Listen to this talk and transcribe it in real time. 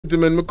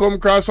Gentlemen, me come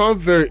across one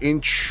very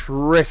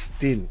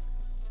interesting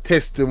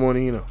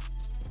testimony,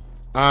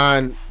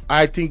 and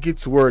I think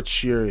it's worth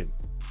sharing.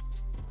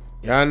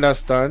 You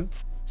understand?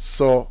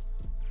 So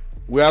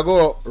we are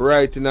go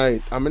right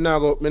tonight. I mean,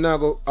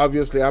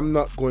 obviously, I'm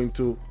not going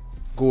to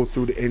go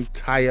through the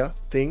entire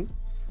thing,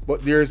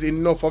 but there's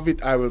enough of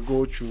it I will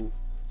go through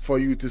for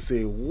you to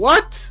say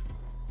what,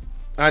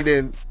 and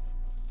then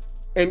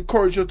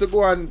encourage you to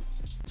go and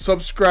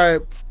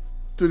subscribe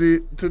to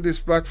this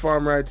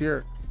platform right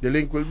here. The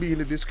link will be in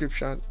the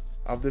description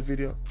of the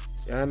video.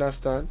 You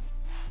understand?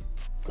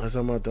 As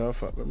a matter of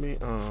fact, let me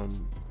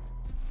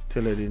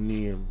tell you the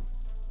name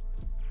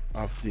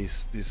of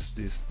this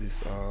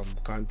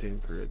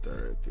content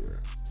creator right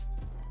here.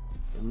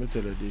 Let me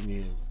tell you the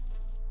name.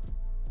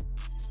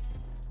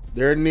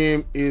 Their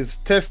name is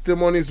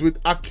Testimonies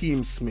with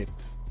Akeem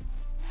Smith.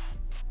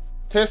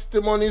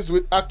 Testimonies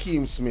with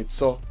Akeem Smith.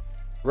 So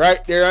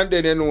right there and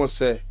then you know,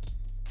 say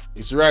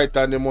it's right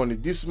on the money.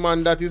 This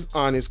man that is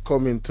on is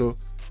coming to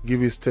give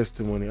his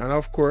testimony, and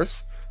of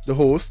course the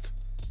host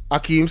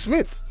Akeem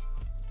Smith.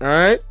 All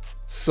right,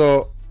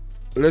 so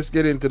let's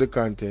get into the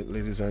content,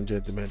 ladies and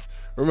gentlemen.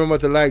 Remember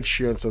to like,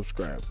 share, and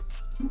subscribe.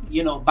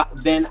 Back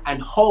then, and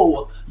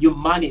how you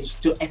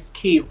managed to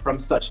escape from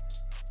such.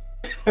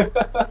 I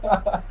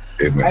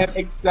am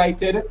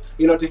excited,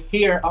 to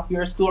hear of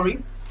your story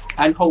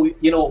and how,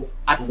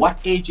 at what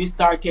age you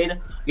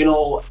started,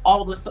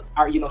 all this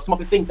are, some of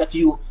the things that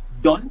you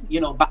done,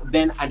 back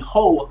then, and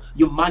how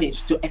you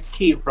managed to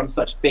escape from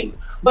such thing.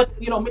 But,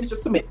 Minister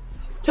Smith,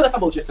 tell us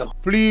about yourself.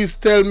 Please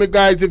tell me,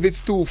 guys, if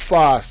it's too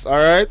fast, all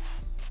right?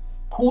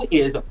 Who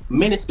is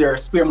Minister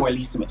Spearmore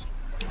Lee Smith?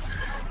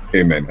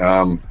 Amen.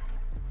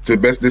 To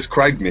best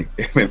describe me,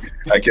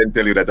 I can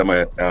tell you that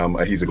I'm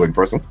a easygoing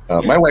person.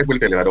 My wife will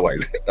tell you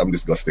otherwise. I'm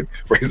disgusted.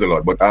 Praise the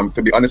Lord. But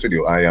to be honest with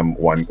you, I am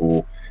one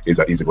who is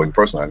an easygoing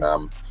person.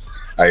 And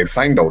I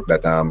find out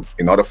that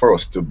in order for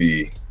us to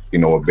be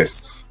in our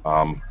best,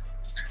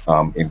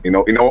 in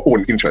our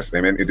own interest,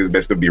 it is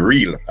best to be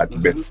real at the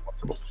best as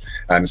possible.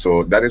 And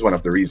so that is one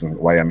of the reasons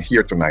why I'm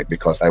here tonight,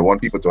 because I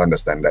want people to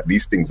understand that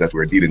these things that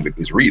we're dealing with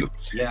is real.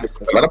 Yes.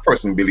 A lot of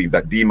persons believe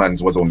that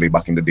demons was only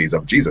back in the days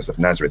of Jesus of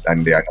Nazareth,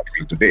 and they are not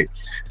real today.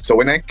 So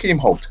when I came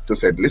out to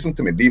say, listen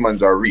to me,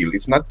 demons are real,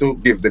 it's not to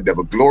give the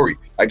devil glory.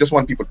 I just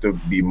want people to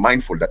be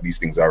mindful that these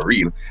things are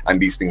real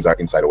and these things are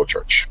inside our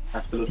church.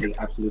 Absolutely,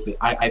 absolutely.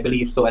 I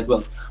believe so as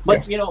well.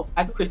 But yes.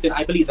 As a Christian,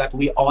 I believe that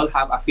we all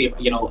have a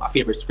favorite, a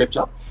favorite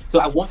scripture. So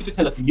I want you to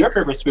tell us your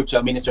favorite scripture,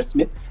 Minister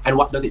Smith, and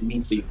what does it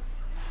mean to you?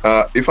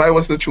 If I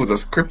was to choose a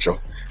scripture,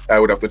 I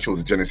would have to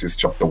choose Genesis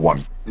chapter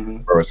 1,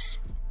 verse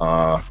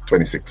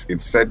 26.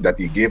 It said that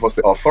he gave us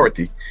the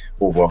authority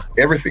over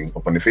everything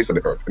upon the face of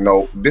the earth.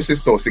 Now, this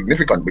is so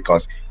significant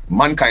because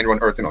mankind run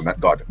earth, not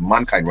God.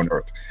 Mankind run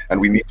earth.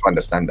 And we need to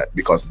understand that,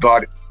 because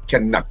God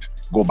cannot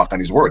go back on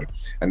his word.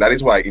 And that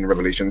is why in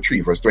Revelation 3,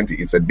 verse 20,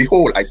 it said,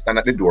 behold, I stand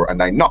at the door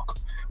and I knock.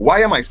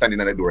 Why am I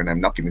standing at the door and I'm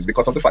knocking? It's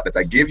because of the fact that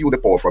I gave you the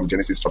power from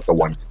Genesis chapter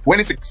 1,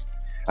 26.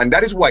 And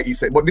that is why he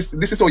said, but this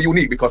is so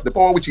unique, because the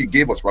power which he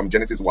gave us from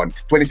Genesis 1,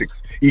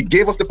 26, he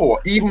gave us the power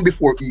even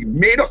before he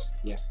made us.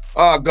 Yes.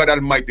 Oh, God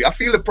Almighty, I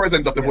feel the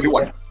presence of the Holy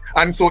One. Yes.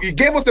 And so he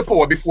gave us the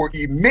power before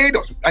he made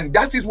us. And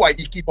that is why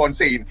he keep on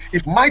saying,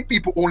 if my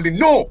people only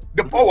know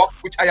the power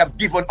which I have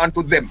given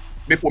unto them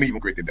before me even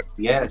created them.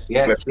 Yes.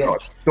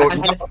 So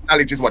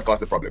knowledge is what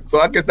caused the problem. So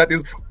I guess that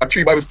is a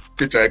 3 Bible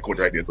scripture I quote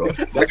right there. So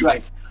that's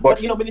right.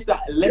 But Minister,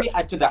 let me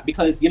add to that,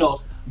 because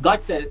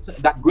God says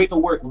that greater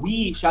work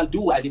we shall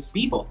do as his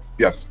people.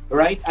 Yes.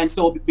 Right? And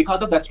so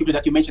because of that scripture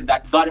that you mentioned,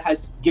 that God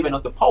has given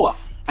us the power.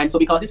 And so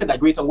because he said that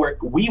greater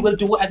work we will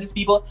do as his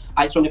people,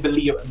 I strongly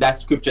believe that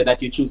scripture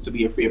that you choose to be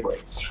your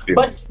favorite. Yeah.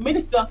 But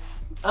Minister,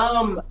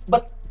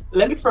 but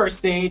let me first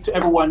say to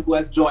everyone who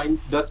has joined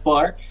thus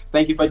far,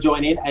 thank you for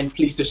joining, and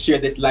please to share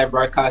this live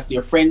broadcast to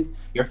your friends,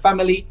 your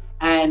family,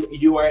 and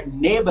your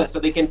neighbors, so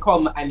they can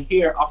come and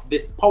hear of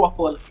this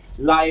powerful,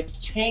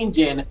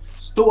 life-changing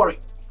story.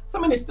 So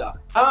Minister,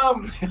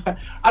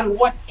 at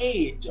what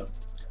age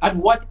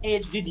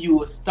did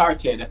you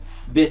started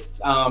this,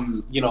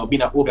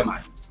 being an Obeah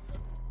man?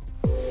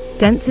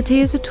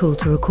 Density is a tool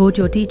to record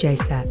your DJ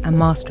set and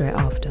master it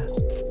after.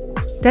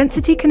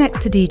 Density connects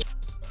to DJ.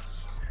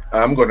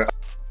 I'm gonna.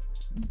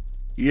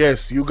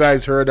 Yes, you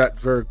guys heard that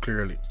very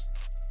clearly.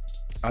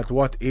 At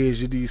what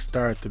age did he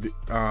started to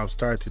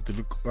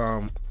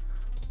become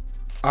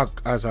an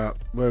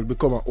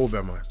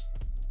Obeah man?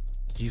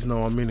 He's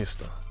now a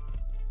minister.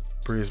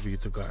 Praise be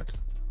to God.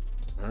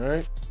 All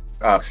right.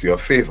 Ask you a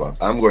favor.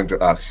 I'm going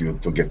to ask you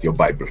to get your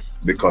Bible,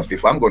 because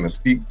if I'm going to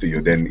speak to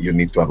you, then you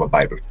need to have a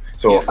Bible.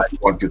 So yes. I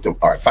want you to.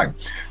 All right, fine.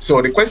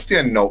 So the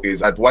question now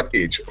is, at what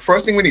age?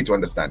 First thing we need to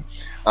understand,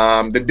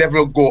 the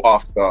devil go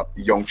after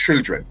young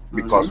children,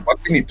 because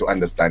what we need to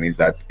understand is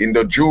that in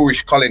the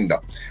Jewish calendar,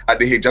 at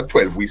the age of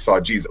 12, we saw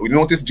Jesus. We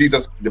noticed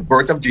Jesus, the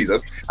birth of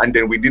Jesus, and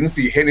then we didn't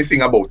see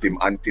anything about him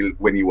until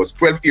when he was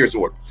 12 years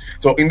old.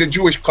 So in the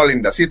Jewish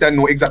calendar, Satan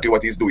know exactly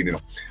what he's doing,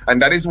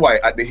 And that is why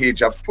at the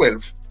age of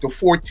 12 to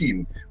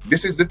 14,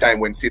 this is the time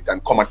when Satan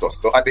come at us.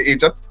 So at the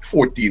age of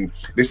 14,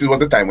 this was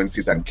the time when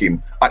Satan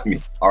came at me.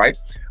 All right.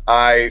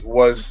 I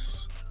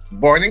was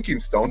born in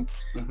Kingston.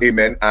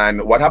 Amen.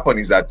 And what happened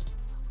is that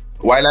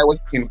while I was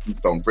in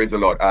Kingston, praise the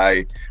Lord,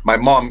 my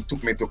mom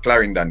took me to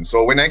Clarendon.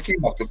 So when I came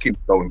back to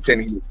Kingston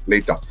 10 years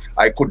later,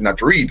 I could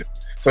not read.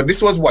 So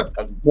this was what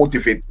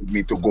motivated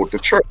me to go to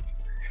church.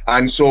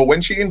 And so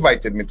when she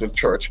invited me to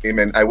church,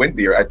 amen, I went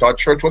there. I thought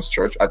church was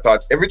church. I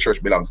thought every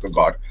church belongs to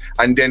God.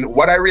 And then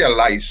what I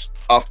realized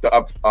after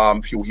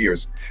a few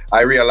years,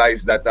 I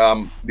realized that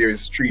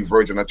there's 3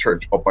 virgins of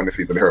church up on the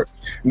face of the earth.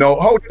 Now,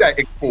 how did I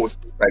expose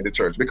inside the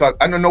church? Because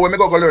I don't know when I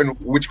go learn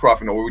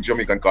witchcraft, which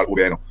Jamaican call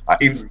Obeah,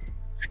 in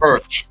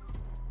church,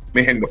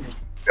 me hand up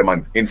the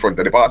man in front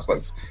of the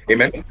pastors.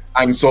 Amen.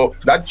 And so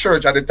that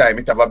church at the time,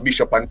 it have a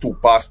bishop and 2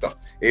 pastors.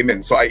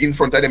 Amen. So I in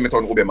front of them it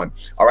on Obeah man.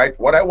 All right.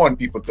 What I want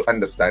people to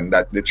understand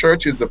that the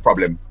church is the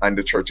problem and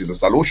the church is a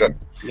solution.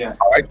 Yeah.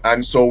 All right.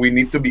 And so we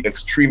need to be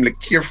extremely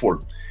careful,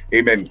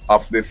 amen,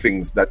 of the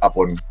things that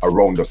happen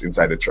around us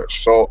inside the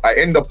church. So I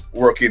end up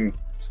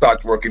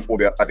start working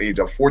Obeah at the age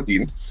of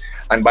 14.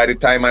 And by the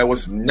time I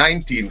was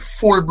 19,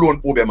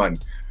 full-blown Obeah man,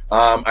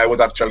 I was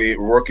actually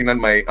working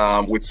on my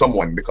with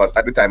someone, because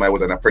at the time I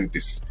was an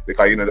apprentice,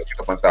 because you know just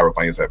get up and start up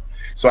on yourself.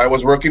 So I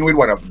was working with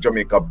one of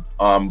Jamaica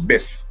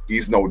best.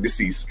 He's now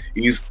deceased.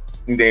 His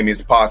name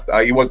is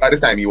Pastor. He was at the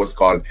time he was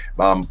called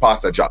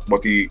Pastor Jack,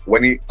 but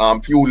when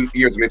few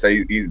years later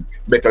he's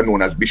better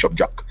known as Bishop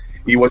Jack.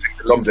 He was in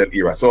the Lumsdale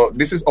era. So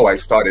this is how I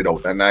started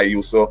out, and I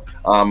used to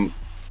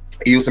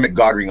he used to make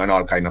gathering and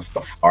all kind of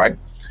stuff. All right.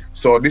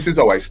 So this is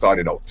how I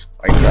started out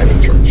inside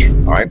the church.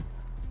 All right.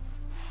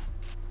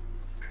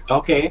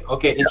 Okay,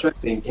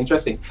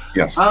 interesting.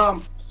 Yes.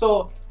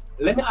 So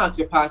let me ask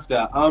you,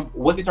 Pastor,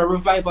 was it a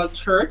revival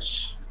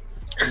church?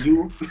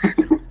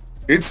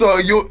 It's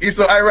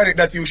so ironic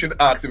that you should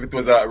ask if it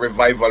was a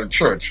revival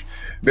church,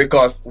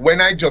 because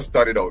when I just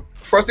started out,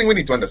 first thing we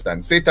need to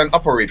understand, Satan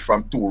operates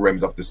from 2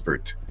 realms of the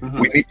spirit.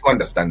 We need to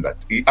understand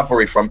that he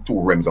operates from 2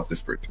 realms of the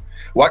spirit.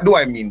 What do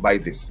I mean by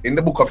this? In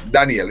the book of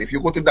Daniel, if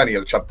you go to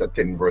Daniel chapter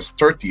 10 verse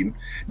 13,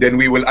 then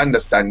we will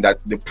understand that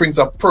the prince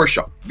of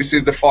Persia, this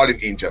is the fallen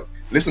angel.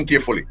 Listen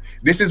carefully.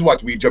 This is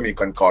what we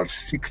Jamaican call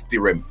 60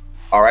 realm.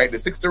 All right, the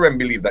 60 realm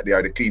believe that they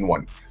are the clean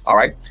one. All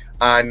right,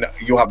 and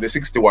you have the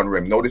 61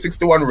 realm. Now the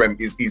 61 realm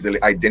is easily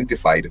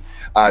identified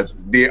as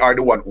they are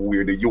the one who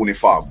wear the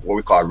uniform, what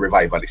we call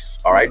revivalists.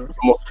 All right,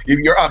 so if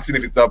you're asking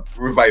if it's a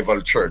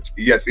revival church,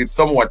 yes, it's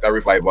somewhat a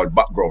revival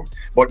background,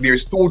 but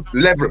there's 2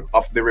 levels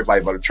of the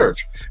revival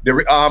church.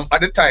 At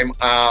the time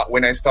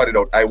when I started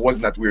out, I was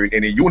not wearing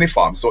any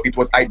uniform, so it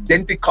was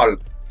identical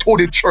to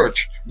the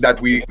church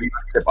that we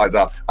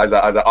accept as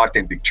an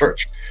authentic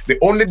church. The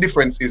only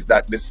difference is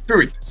that the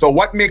spirit. So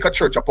what make a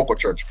church a Poco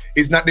church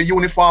is not the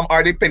uniform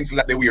or the pencil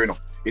that they wear. No,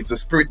 it's the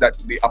spirit that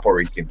they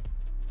operate in.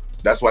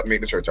 That's what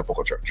make the church a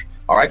Poco church.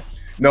 All right.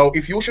 Now,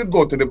 if you should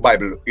go to the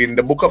Bible in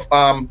the book of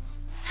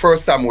 1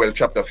 Samuel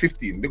chapter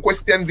 15, the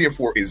question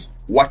therefore is,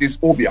 what is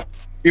Obeah?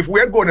 If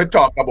we're going to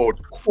talk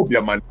about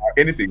Obeah man or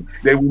anything,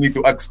 then we need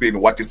to explain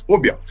what is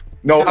Obeah.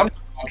 Now, I'm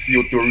asking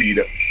you to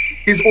read.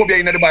 Is Obeah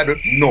in the Bible?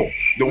 No,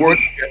 the word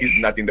is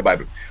not in the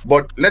Bible.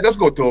 But let us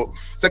go to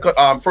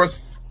 1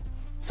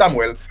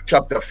 Samuel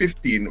chapter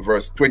 15,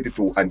 verse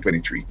 22 and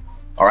 23.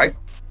 All right.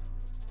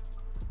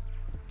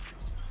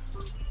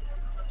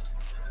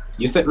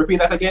 You said repeat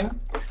that again.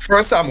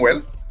 1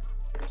 Samuel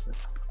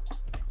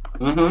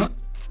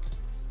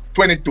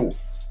 22.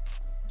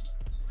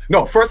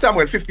 No, 1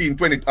 Samuel 15,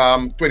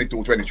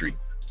 22, 23.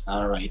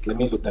 All right, let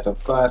me look that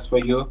up first for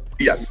you.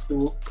 Yes.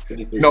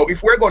 Now,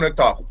 if we're going to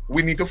talk,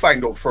 we need to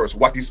find out first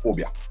what is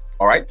Obeah.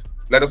 All right,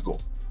 let us go.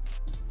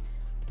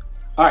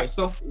 All right,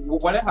 so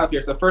what I have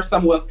here, so 1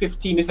 Samuel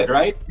 15, you said,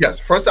 right? Yes,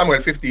 1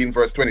 Samuel 15,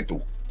 verse 22.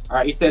 All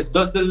right, it says,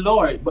 does the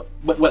Lord, but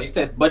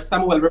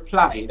Samuel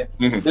replied,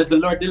 does the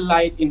Lord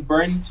delight in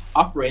burnt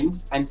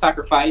offerings and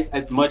sacrifice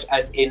as much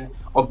as in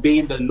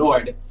obeying the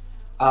Lord?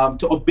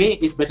 To obey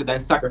is better than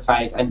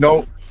sacrifice. And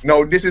no,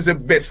 this is the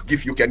best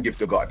gift you can give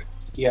to God.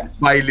 Yes.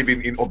 By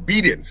living in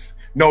obedience.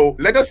 Now,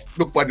 let us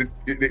look at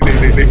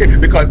the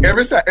because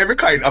every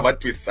kind of a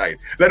twist side.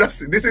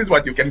 This is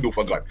what you can do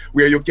for God,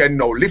 where you can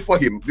now live for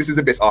Him. This is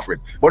the best offering.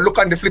 But look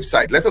on the flip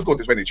side. Let us go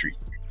to 23.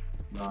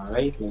 All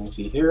right, let me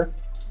see here.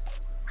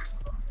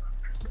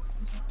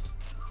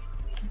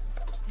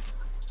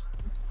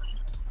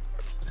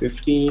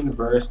 (15)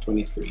 verse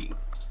 23.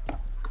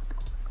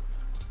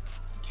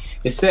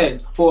 It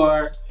says,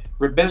 "For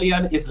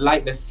rebellion is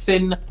like the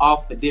sin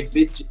of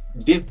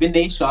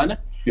divination,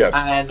 yes,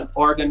 and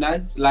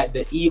organized like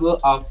the evil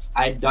of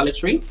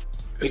idolatry."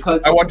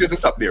 Because I want you to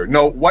stop there.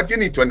 Now, what you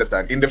need to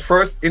understand, in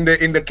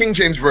the King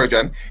James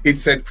Version, it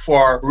said,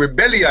 "For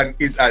rebellion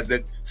is as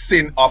the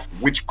sin of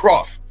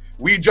witchcraft."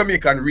 We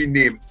Jamaican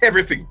rename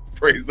everything.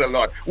 Praise the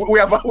Lord. We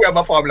have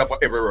a formula for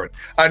every word,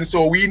 and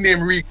so we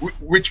name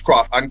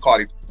witchcraft and call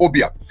it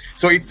Obeah.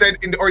 So it said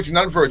in the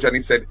original version,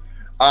 it said,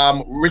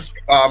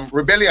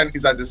 rebellion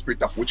is as the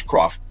spirit of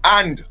witchcraft,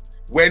 and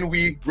when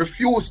we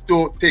refuse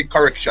to take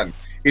correction,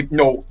 it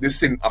know the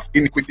sin of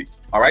iniquity.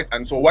 All right.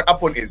 And so what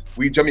happened is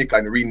we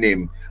Jamaican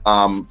rename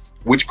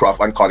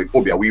witchcraft and call it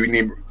Obeah. We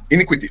rename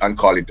iniquity and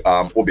call it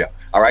Obeah.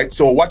 All right.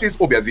 So what is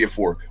Obeah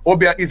therefore?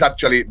 Obeah is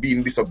actually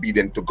being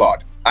disobedient to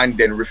God and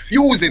then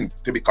refusing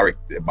to be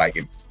corrected by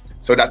him.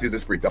 So that is the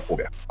spirit of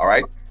Obeah. All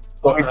right.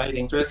 So all right,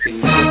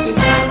 interesting.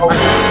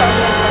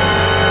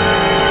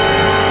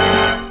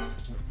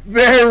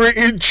 Very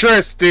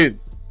interesting.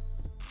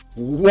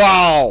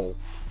 Wow.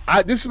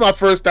 This is my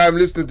first time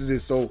listening to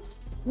this, so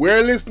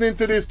we're listening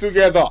to this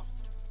together.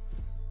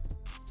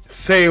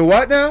 Say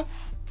what now?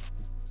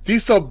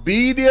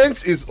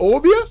 Disobedience is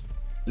Obeah?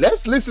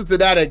 Let's listen to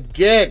that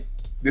again.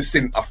 the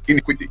sin of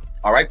iniquity.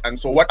 All right. And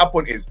so what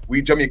happened is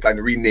we Jamaican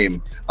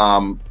rename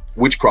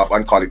witchcraft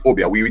and call it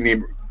Obeah. We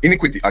rename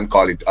iniquity and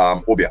call it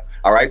Obeah.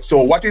 All right.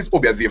 So what is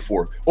Obeah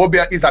therefore?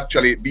 Obeah is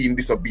actually being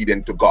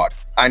disobedient to God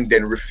and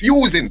then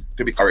refusing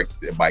to be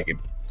corrected by him.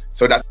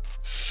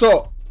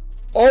 So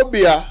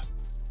Obeah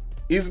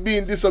is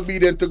being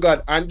disobedient to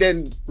God and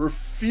then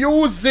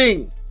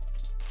refusing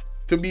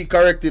to be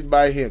corrected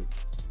by him.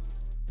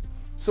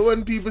 So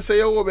when people say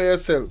you obey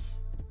yourself,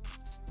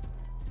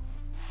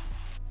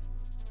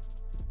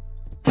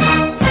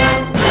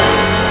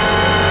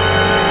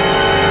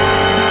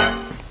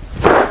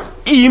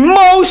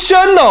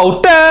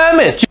 emotional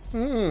damage.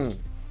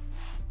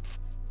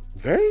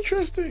 Very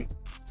interesting.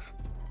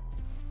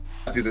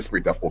 that is the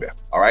spirit of Obeah.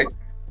 All right.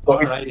 All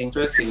right,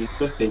 interesting.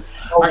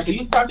 All right, so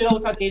you started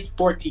out at age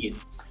 14.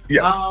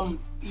 Yes.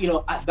 You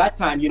know, at that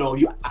time, you know,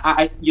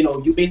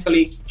 you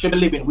basically should be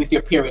living with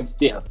your parents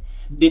still.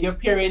 Did your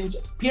parents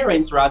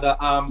rather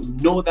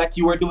know that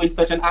you were doing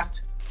such an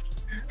act?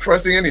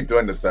 First thing you need to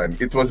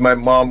understand, it was my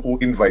mom who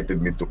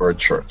invited me to her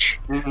church.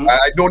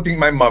 I don't think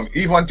my mom,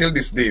 even until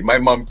this day, my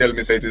mom tell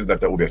me say it is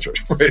not a Obeah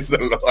church. Praise the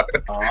Lord.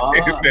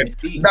 Amen.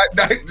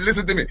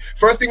 Listen to me.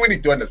 First thing we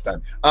need to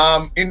understand,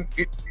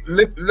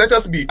 let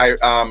us be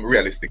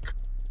realistic.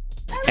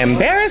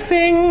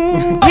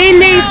 Embarrassing. He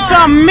needs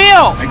some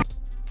milk.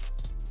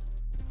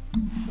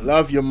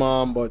 Love your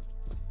mom, but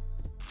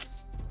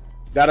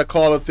gotta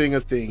call a thing,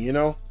 you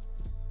know?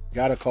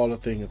 Gotta call a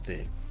thing.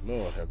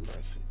 Lord have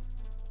mercy.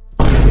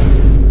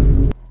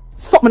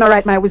 Something not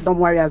right, my wisdom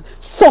warriors.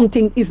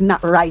 Something is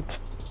not right.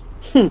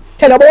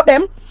 Tell about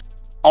them.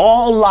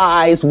 All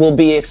lies will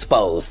be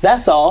exposed.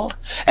 That's all.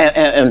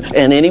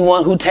 And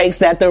anyone who takes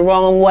that the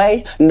wrong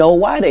way know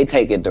why they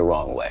take it the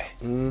wrong way.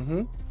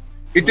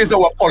 It is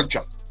our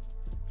culture.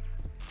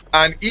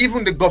 And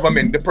even the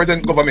government, the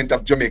present government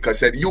of Jamaica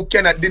said, you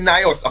cannot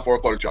deny us of our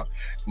culture.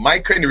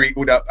 Mike Henry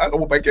would have, I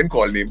hope I can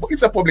call him, but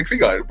it's a public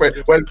figure.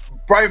 Well,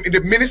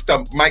 the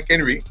minister, Mike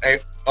Henry,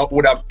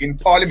 would have in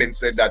parliament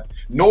said that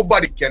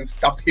nobody can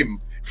stop him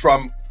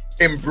from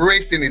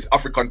embracing his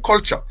African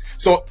culture.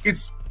 So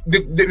it's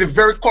the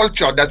very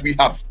culture that we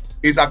have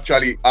is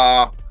actually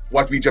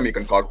what we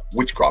Jamaican call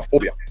witchcraft,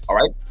 Obeah. All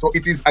right. So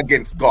it is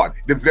against God.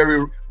 The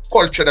very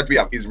culture that we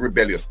have is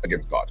rebellious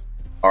against God.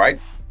 All right.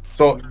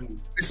 So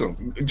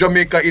listen,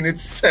 Jamaica in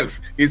itself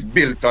is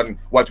built on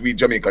what we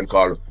Jamaican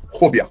call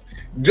Obeah.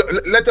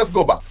 Let us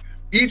go back.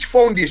 Each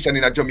foundation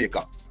in a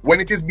Jamaica,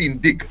 when it is being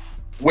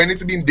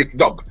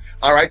dug,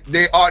 all right,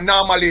 they are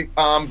normally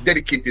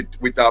dedicated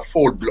with a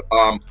fold,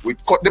 we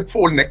cut the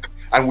fold neck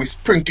and we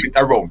sprinkle it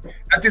around.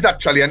 That is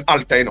actually an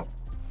altar, you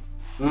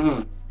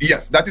know.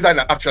 Yes, that is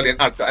actually an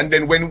altar. And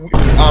then when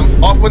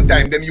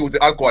oftentimes them use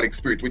the alcoholic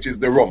spirit, which is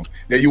the rum,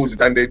 they use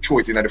it and they throw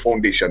it in at the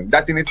foundation.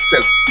 That in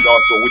itself is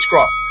also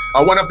witchcraft.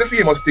 And one of the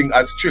famous things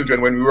as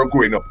children when we were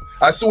growing up,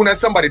 as soon as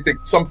somebody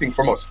takes something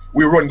from us,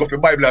 we run go for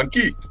Bible and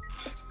key.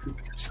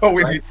 So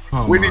we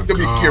need to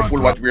be careful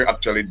what we're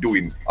actually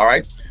doing. All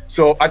right.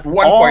 So at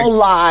one point, all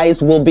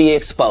lies will be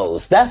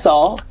exposed. That's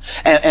all.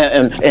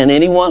 And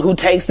anyone who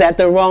takes that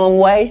the wrong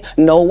way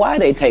know why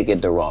they take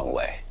it the wrong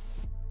way.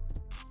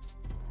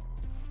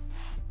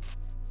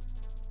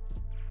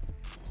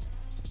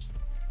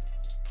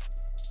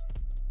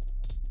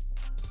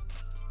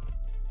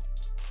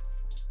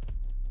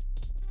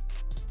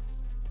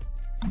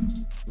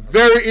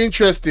 Very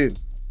interesting.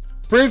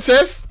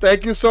 Princess,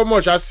 thank you so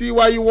much. I see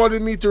why you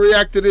wanted me to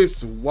react to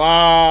this.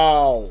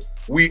 Wow.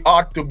 We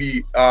ought to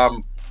be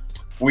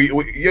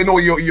you know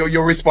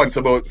you're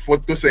responsible for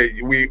to say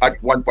we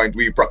at one point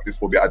we practice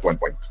Obeah at one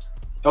point.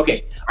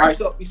 Okay. All right.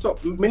 So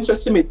Minister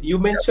Smith, you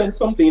mentioned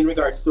something in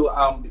regards to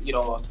you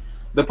know,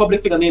 the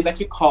public figure name that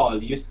you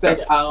called. You said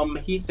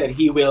he said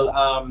he will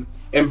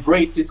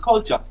embrace his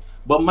culture.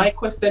 But my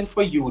question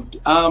for you,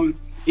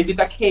 is it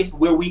a case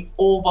where we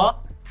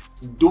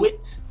overdo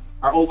it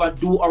or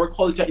overdo our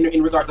culture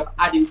in regards of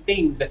adding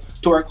things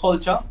to our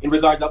culture, in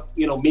regards of,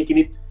 you know, making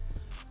it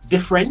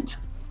different?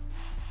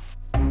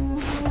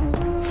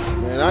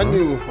 Man, I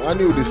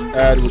knew this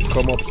ad would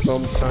come up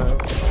sometime.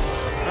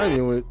 I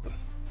knew it.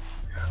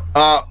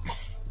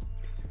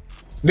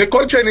 The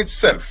culture in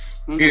itself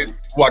is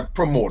what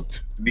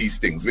promote these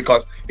things,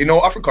 because in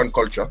our African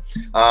culture,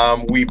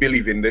 we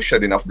believe in the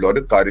shedding of blood.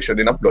 The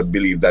shedding of blood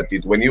believe that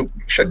when you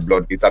shed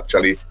blood, it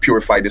actually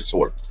purifies the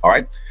soul. All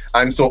right.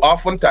 And so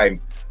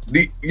oftentimes,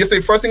 you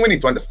say first thing we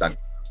need to understand,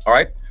 all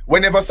right,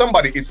 whenever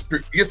somebody is,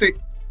 you see,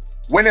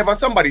 whenever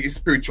somebody is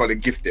spiritually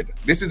gifted,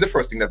 this is the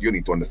first thing that you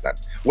need to understand.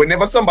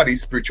 Whenever somebody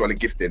is spiritually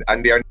gifted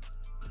and they are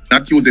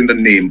not using the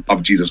name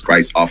of Jesus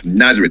Christ of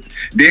Nazareth,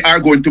 they are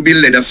going to be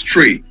led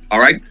astray. All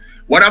right.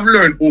 What I've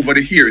learned over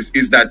the years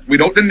is that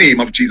without the name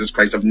of Jesus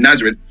Christ of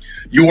Nazareth,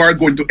 you are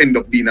going to end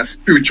up being a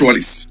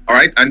spiritualist. All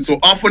right. And so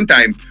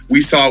oftentimes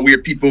we saw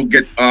where people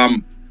get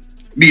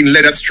being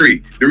led astray.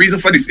 The reason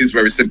for this is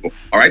very simple.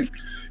 All right.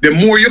 The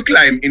more you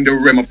climb in the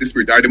realm of the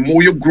spirit, or the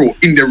more you grow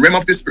in the realm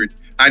of the spirit,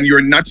 and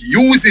you're not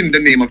using the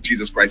name of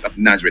Jesus Christ of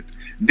Nazareth,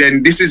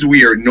 then this is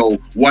where now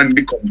one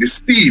becomes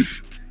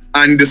deceived.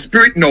 And the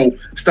spirit now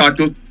start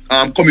to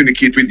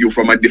communicate with you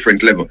from a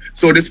different level.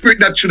 So the spirit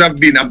that should have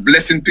been a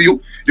blessing to you,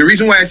 the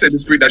reason why I said the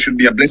spirit that should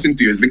be a blessing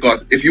to you is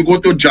because if you go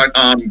to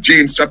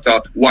James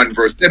chapter 1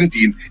 verse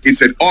 17, it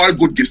said all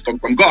good gifts come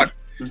from God.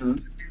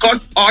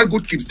 Because all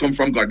good gifts come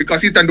from God. Because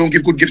Satan don't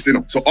give good gifts, you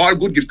know. So all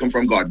good gifts come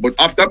from God. But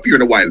after a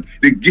period of while,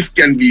 the gift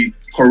can be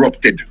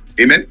corrupted.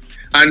 Amen.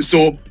 And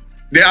so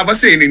they have a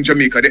saying in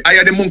Jamaica, the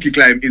higher the monkey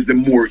climb is the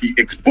more he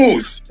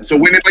exposed. So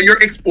whenever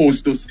you're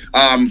exposed to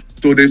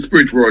the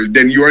spirit world,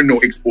 then you are now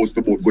exposed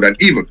to both good and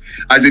evil.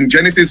 As in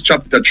Genesis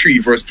chapter 3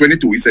 verse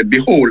 22, he said,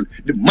 behold,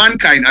 the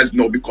mankind has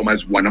now become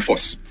as one of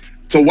us.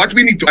 So what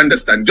we need to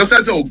understand, just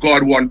as how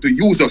God wants to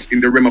use us in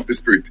the realm of the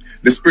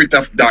spirit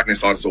of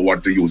darkness also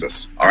wants to use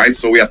us. All right,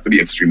 so we have to be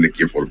extremely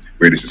careful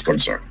where this is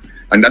concerned.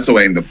 And that's how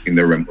I end up in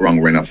the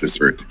wrong realm of the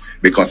spirit,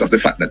 because of the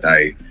fact that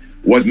I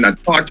was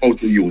not taught how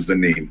to use the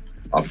name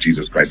of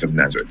Jesus Christ of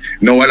Nazareth.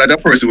 Now, another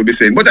person would be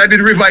saying, but I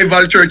did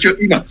revival church,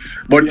 you know.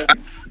 But yes. I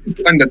need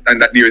to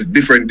understand that there is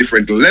different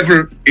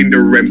level in the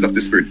realms of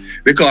the spirit.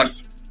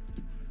 Because,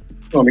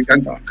 no, we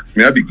can talk.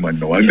 I'm a big man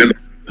now. I'm the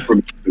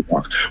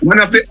talk. One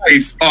of the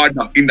highest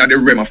order in the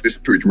realm of the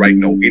spirit right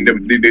now, in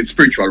the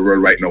spiritual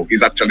world right now,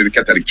 is actually the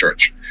Catholic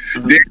Church.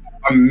 They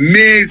are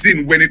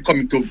amazing when it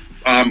comes to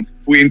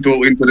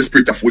into the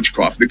spirit of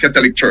witchcraft. The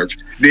Catholic Church,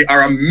 they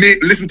are amazing.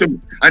 Listen to me.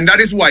 And that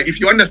is why, if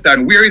you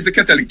understand where is the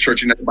Catholic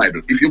Church in the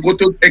Bible, if you go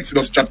to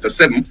Exodus chapter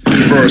 7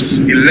 verse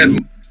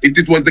 11,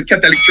 it was the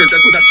Catholic Church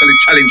that was actually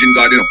challenging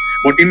God, you know.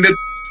 But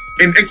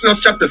in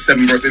Exodus chapter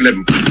 7 verse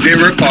 11, they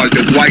were called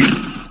the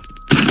white.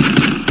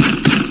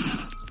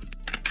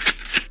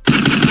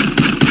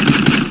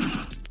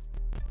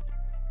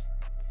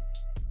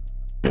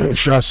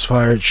 Shots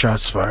fired,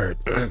 shots fired.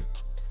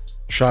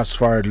 Shots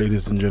fired,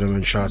 ladies and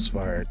gentlemen, shots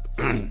fired.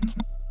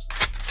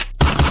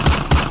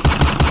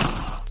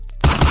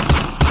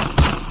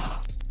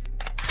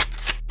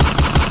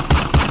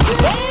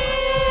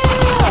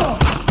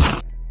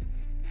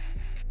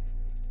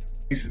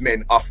 These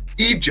men of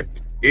Egypt.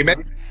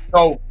 Amen.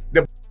 Now,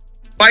 the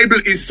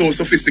Bible is so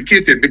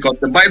sophisticated because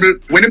the Bible,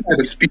 when the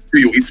Bible speaks to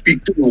you, it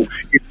speaks to you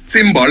in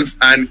symbols,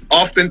 and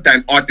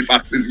oftentimes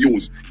artifacts is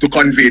used to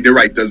convey the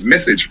writer's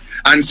message.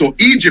 And so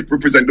Egypt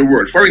represents the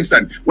world. For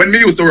instance, when we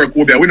used to work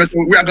Obeah, we are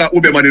going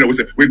Obeah money, we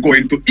say we're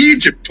going to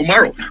Egypt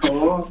tomorrow.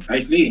 Oh,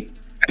 I see.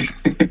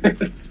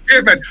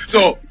 Amen.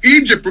 So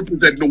Egypt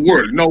represents the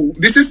world. Now,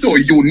 this is so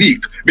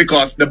unique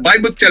because the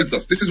Bible tells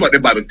us, this is what the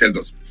Bible tells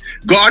us.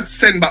 God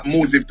sent back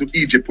Moses to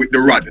Egypt with the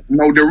rod.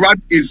 Now, the rod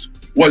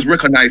was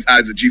recognized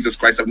as Jesus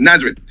Christ of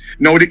Nazareth.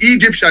 Now, the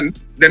Egyptian,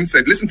 them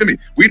said, listen to me,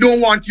 we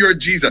don't want your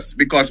Jesus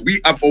because we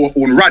have our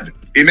own rod.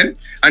 Amen.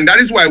 And that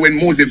is why when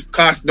Moses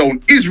cast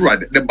down his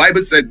rod, the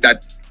Bible said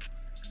that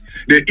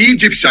the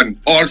Egyptian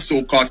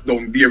also cast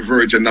down their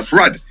version of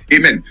rod.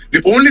 Amen.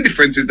 The only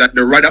difference is that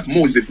the rod of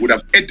Moses would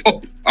have ate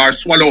up or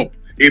swallow up.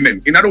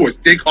 Amen. In other words,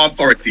 take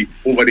authority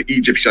over the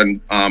Egyptian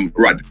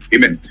rod.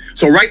 Amen.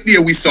 So right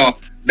there we saw,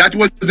 that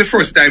was the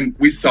first time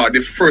we saw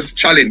the first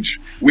challenge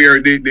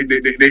where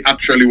they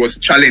actually was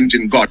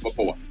challenging God for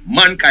power.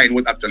 Mankind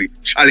was actually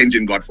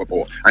challenging God for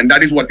power. And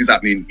that is what is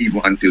happening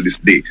even until this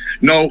day.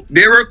 Now,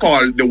 they were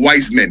called the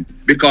wise men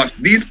because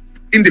these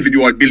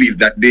individuals believe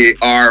that they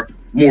are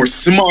more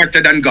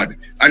smarter than God.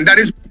 And that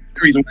is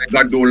the reason why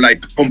God don't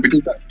like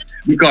competitors.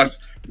 Because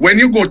when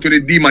you go to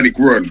the demonic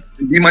world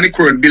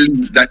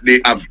believes that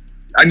they have,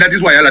 and that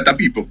is why a lot of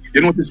people,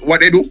 you notice what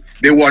they do?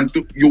 They want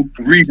to you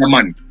read a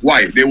man.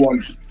 Why? They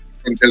want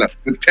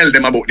to tell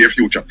them about their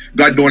future.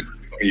 God don't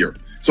here.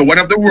 So one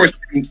of the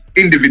worst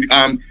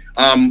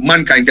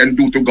mankind can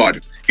do to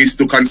God is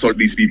to consult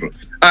these people.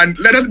 And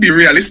let us be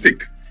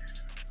realistic.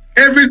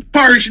 Every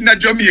parish in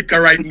Jamaica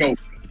right now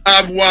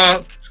have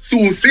one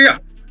soothsayer.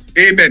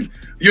 Amen.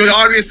 You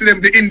always see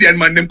them, the Indian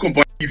man, them come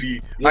for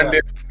TV and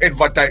they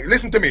advertise.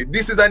 Listen to me,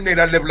 this is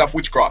another level of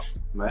witchcraft.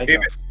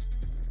 Amen.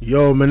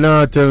 Yo, me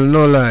not tell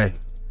no lie.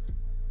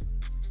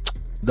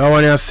 That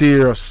one is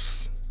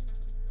serious.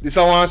 This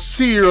is one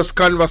serious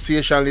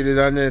conversation, ladies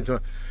and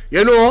gentlemen.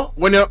 You know,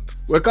 when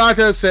we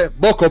can't say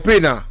buck up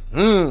in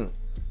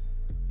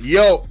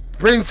Yo,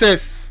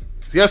 princess,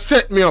 you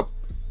set me up.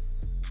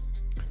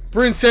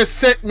 Princess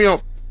set me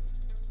up.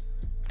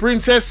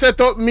 Princess set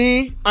up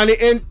me and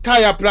the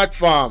entire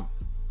platform.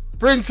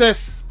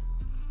 Princess,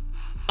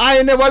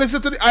 I never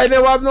listen to I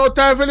never have no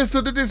time to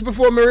listen to this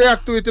before me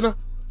react to it, you know.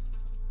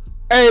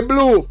 Hey,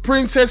 Blue,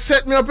 Princess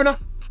set me up, you know.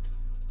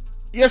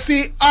 You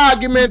see,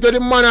 argument that the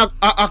man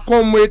I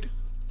come with.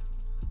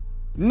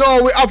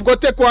 No, we have got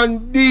to take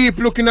one deep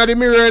looking at the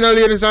mirror, you know,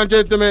 ladies and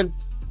gentlemen.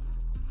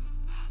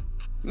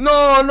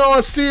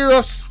 No,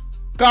 serious.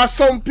 Because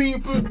some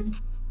people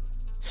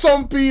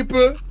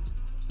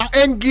are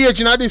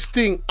engaging at this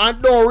thing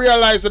and don't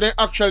realize what they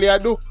actually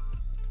do.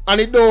 And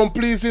it don't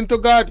pleasing to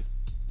God.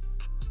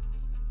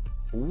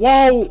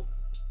 Wow.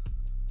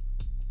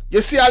 You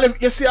see, and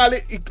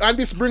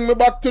this bring me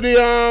back to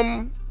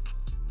the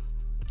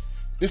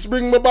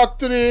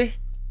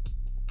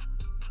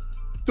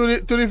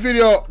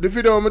video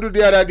I do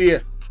the other day.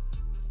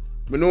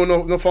 Me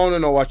no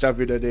found no watch that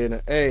video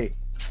there. Hey,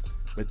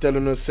 me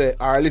telling you say,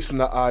 or listen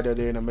to audio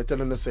there. Me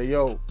telling you say,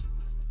 yo,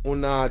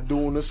 una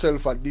do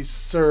yourself at this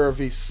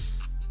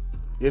service.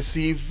 You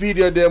see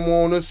video them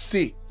wanna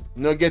see.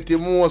 You get the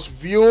most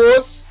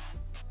views.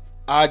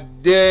 And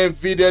then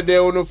video they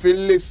wanna feel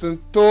listen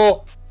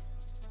to.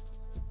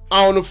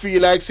 I wanna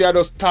feel like say I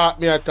just talk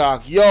me a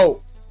talk. Yo,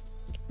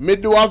 me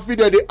do a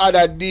video the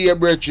other day,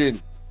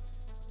 brethren.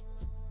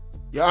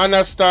 You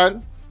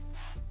understand?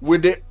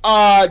 With the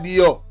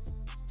audio,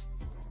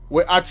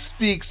 where I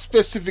speak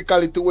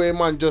specifically to where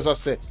man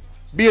just say.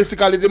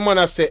 Basically, the man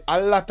I say a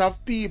lot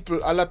of people,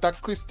 a lot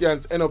of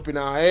Christians end up in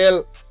a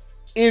hell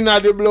in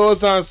the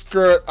blouse and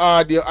skirt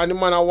audio, and the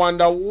man I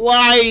wonder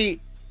why.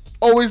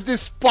 How is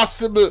this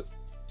possible?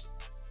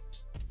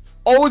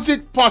 How is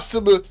it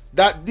possible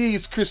that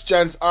these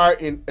Christians are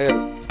in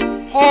hell?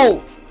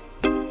 How?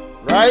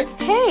 Right?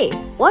 Hey,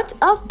 what's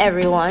up,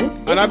 everyone?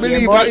 And it's I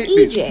believe your boy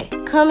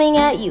EJ coming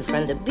at you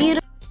from the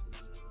beautiful.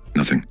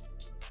 Nothing.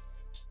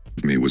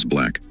 Me was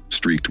black,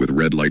 streaked with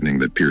red lightning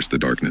that pierced the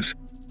darkness.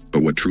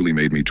 But what truly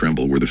made me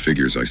tremble were the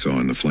figures I saw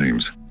in the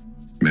flames.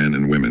 Men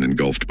and women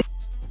engulfed by...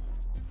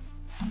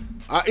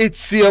 It's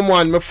same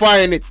one, me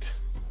find it.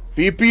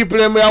 For you people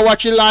that me are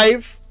watching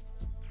live,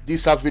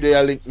 this a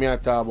video link me a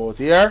talk about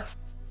here.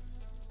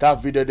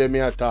 That video that me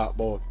a talk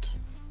about.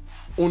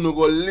 Uno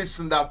go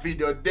listen that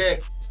video there.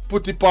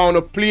 Put it on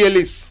a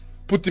playlist.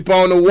 Put it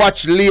on a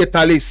watch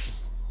later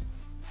list.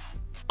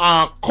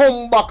 And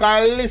come back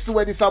and listen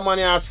what this man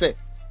here say.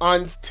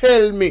 And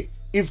tell me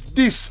if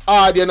this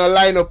audio no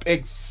line up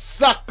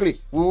exactly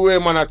with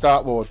what man I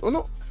talk about. Oh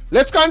no.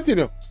 Let's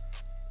continue.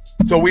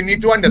 So we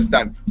need to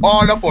understand,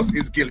 all of us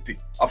is guilty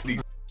of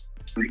these.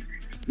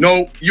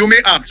 Now, you may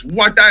ask,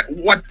 why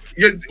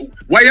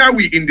are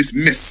we in this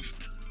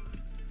mess?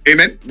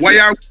 Amen. Why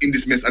are we in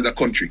this mess as a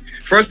country?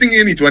 First thing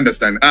you need to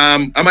understand,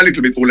 I'm a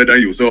little bit older than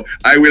you, so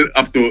I will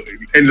have to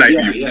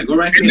enlighten you. Yeah, go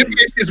right in the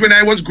 80s, when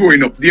I was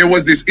growing up, there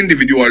was this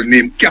individual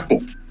named Capo.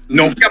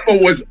 Now, Capo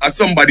was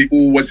somebody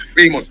who was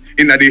famous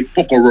in the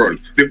poker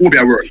world, the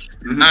Obeah world.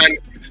 And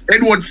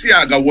Edward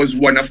Seaga was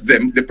one of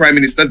them. The Prime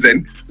Minister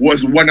then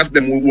was one of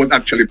them who was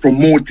actually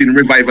promoting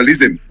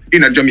revivalism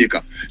in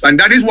Jamaica. And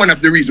that is one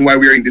of the reasons why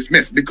we're in this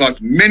mess, because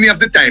many of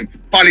the time,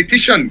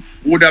 politicians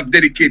would have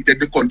dedicated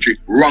the country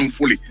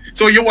wrongfully.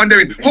 So you're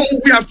wondering, how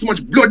we have so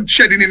much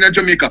bloodshedding in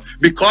Jamaica?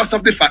 Because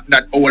of the fact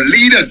that our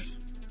leaders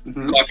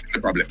causing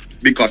the problem,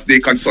 because they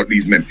consult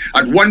these men.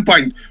 At one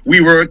point,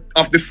 we were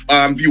of the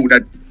view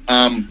that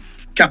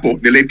Capo,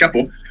 the late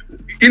Capo,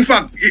 in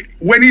fact,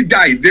 when he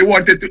died,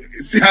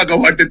 Seaga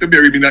wanted to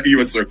bury him in a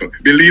hero circle.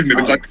 Believe me,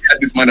 because he had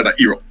this man as a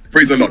hero.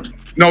 Praise the Lord.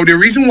 Now, the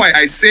reason why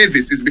I say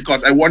this is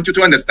because I want you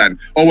to understand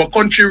our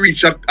country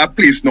reached a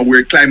place now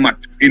where climate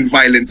in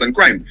violence and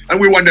crime. And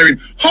we're wondering,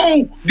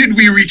 how did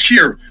we reach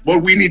here?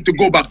 But we need to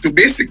go back to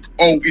basic,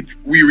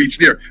 we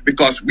reached there.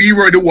 Because we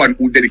were the one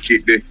who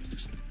dedicated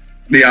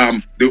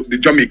the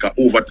Jamaica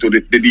over to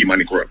the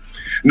demonic world.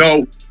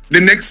 Now, the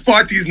next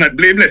party is not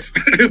blameless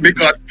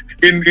because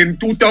in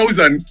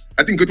 2000,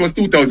 I think it was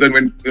 2000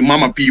 when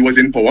Mama P was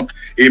in power,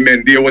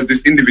 amen, there was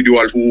this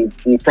individual who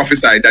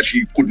prophesied that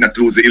she could not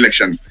lose the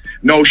election.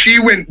 Now she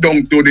went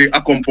down to the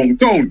Akompong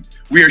town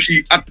where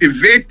she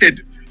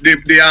activated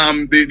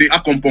the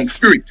Akompong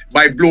spirit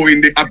by blowing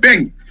the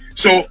abeng.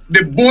 So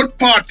the both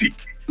party.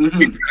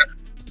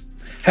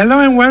 Hello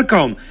and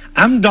welcome.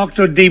 I'm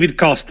Dr. David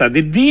Costa,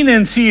 the Dean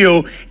and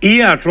CEO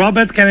here at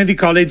Robert Kennedy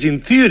College in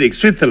Zurich,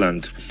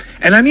 Switzerland.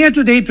 And I'm here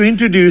today to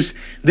introduce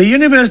the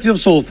University of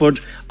Salford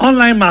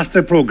online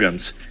master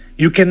programs.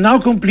 You can now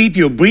complete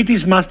your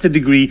British master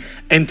degree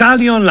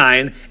entirely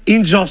online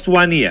in just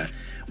 1 year.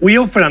 We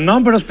offer a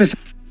number of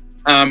specific...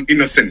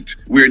 innocent,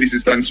 where this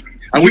is concerned.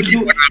 And we keep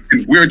on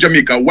asking, we're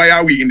Jamaica, why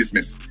are we in this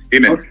mess?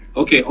 Amen.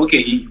 Okay.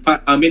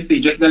 I mean, say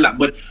just a lot,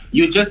 but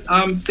you just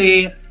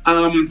say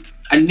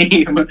a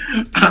name. I'm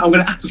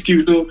going to ask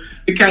you to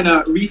kind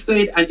of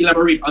research and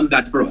elaborate on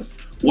that for us.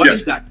 What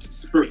is that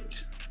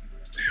spirit?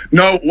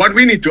 Now, what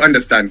we need to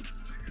understand,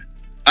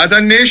 as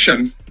a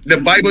nation, the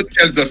Bible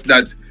tells us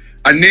that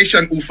a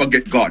nation who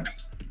forget God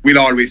will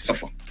always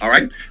suffer. All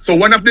right. So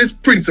one of these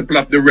principles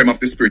of the realm of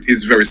the spirit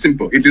is very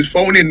simple. It is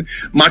found in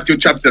Matthew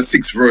chapter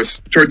 6, verse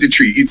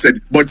 33. It said,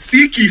 but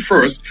seek ye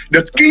first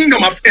the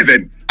kingdom of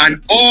heaven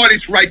and all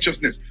its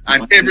righteousness,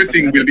 and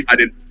everything will be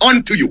added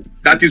unto you.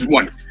 That is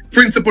one.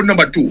 Principle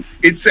number 2,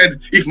 it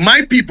said, if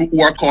my people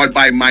who are called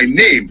by my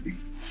name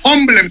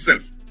humble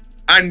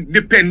themselves and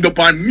depend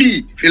upon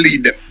me to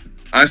lead them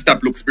and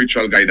stop look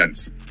spiritual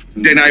guidance.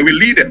 Then I will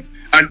lead them.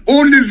 And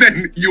only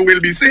then you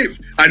will be safe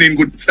and in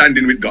good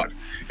standing with God.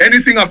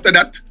 Anything after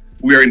that,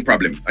 we are in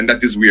problem. And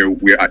that is where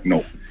we're at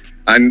now.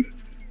 And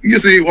you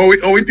see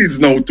how it is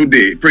now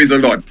today, praise the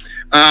Lord.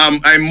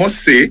 I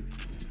must say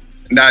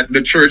that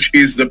the church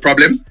is the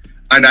problem.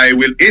 And I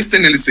will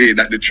instantly say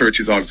that the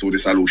church is also the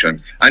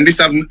solution. And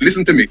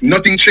listen to me,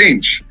 nothing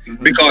changed.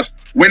 Because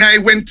when I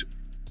went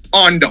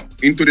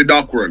into the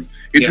dark world,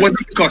 it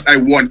wasn't because I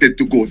wanted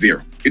to go there.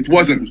 It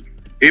wasn't.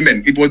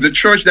 Amen. It was the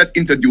church that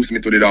introduced me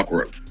to the dark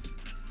world.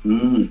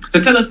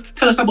 So tell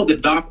us about the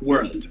dark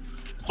world.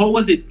 How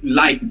was it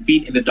like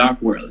being in the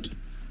dark world?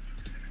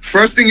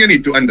 First thing you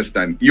need to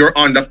understand, you're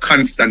under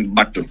constant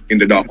battle in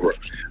the dark world.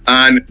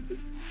 And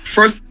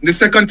the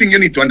second thing you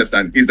need to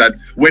understand is that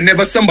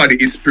whenever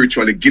somebody is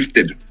spiritually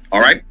gifted,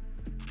 all right,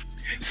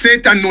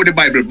 Satan know the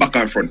Bible back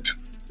and front.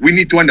 We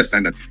need to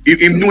understand that. If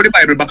he know the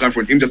Bible back and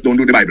front, he just don't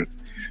do the Bible.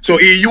 So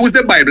he used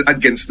the Bible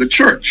against the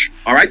church,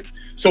 all right?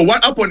 So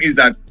what happened is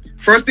that,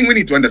 first thing we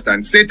need to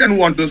understand, Satan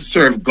wants to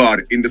serve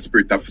God in the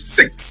spirit of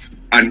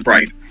sex and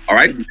pride, all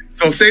right?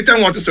 So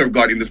Satan wants to serve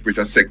God in the spirit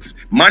of sex.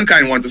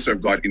 Mankind wants to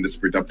serve God in the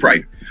spirit of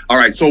pride. All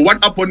right, so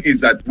what happened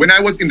is that when I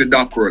was in the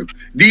dark world,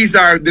 these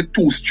are the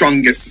two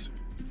strongest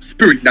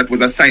spirit that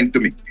was assigned to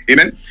me.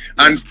 Amen?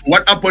 And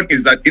what happened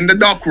is that in the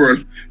dark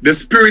world, the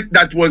spirit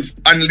that was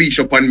unleashed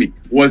upon me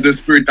was the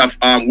spirit of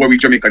what we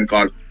Jamaican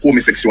call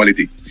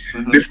homosexuality.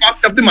 The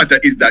fact of the matter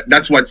is that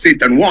that's what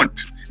Satan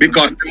wants.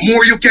 Because the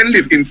more you can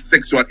live in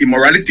sexual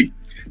immorality,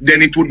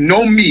 then it would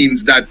now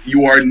means that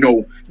you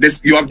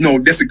have now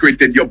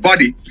desecrated your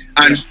body,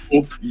 and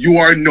so you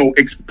are now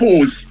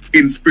exposed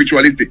in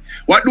spirituality.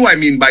 What do I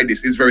mean by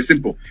this? It's very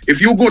simple.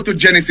 If you go to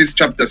Genesis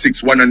chapter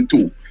 6, 1 and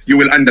 2, you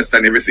will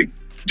understand everything.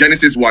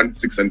 Genesis 1,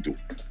 6 and 2.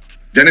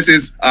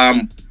 Genesis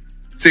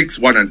 6,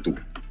 1 and 2.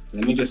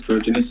 Let me just go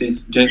to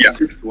Genesis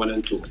 6, 1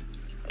 and 2.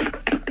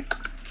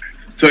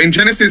 So in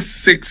Genesis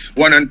 6,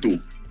 1 and 2,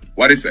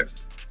 what is it?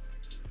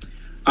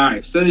 All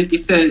right, so it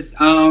says,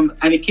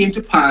 and it came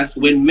to pass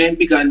when men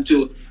began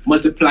to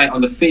multiply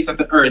on the face of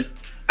the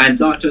earth, and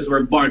daughters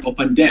were born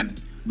upon them.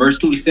 Verse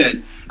 2 it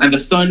says, and the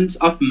sons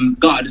of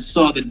God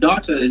saw the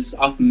daughters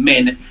of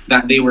men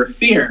that they were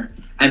fair,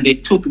 and they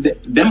took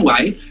them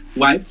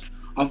wives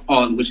of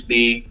all which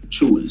they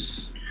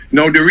chose.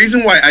 Now, the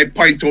reason why I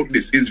point out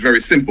this is very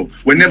simple.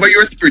 Whenever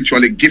you're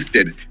spiritually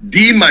gifted,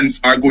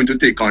 demons are going to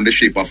take on the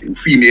shape of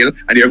female,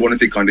 and they are going to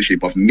take on the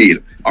shape of male.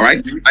 All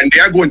right? And they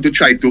are going to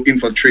try to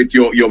infiltrate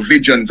your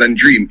visions and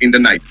dream in the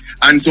night.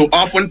 And so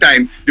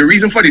oftentimes, the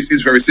reason for this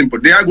is very simple.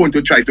 They are going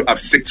to try to have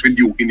sex with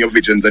you in your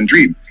visions and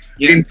dream.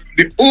 In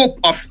the hope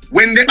of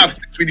when they have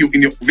sex with you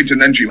in your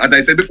vision and dream, as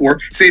I said before,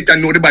 Satan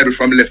know the Bible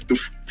from left to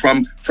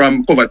from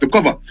cover to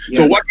cover.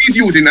 So what he's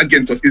using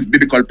against us is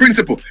biblical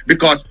principle,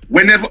 because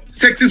whenever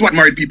sex is what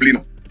married people,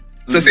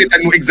 so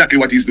Satan know exactly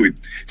what he's doing.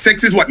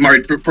 Sex is what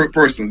married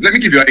persons. Let me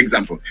give you an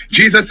example.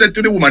 Jesus said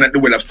to the woman at the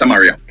well of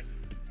Samaria,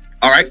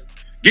 all right,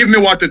 give me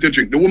water to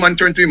drink. The woman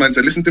turned to him and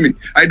said, listen to me,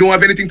 I don't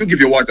have anything to give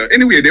you water.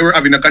 Anyway, they were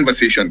having a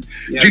conversation.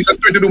 Jesus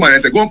turned to the woman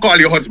and said, go and call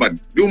your husband.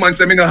 The woman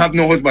said, I don't have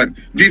no husband.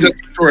 Jesus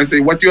turned to her and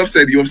said, what you have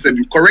said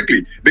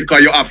correctly,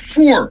 because you have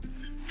 4.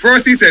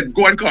 First he said,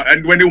 go and call.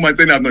 And when the woman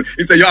said, no, have none,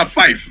 he said, you have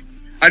 5.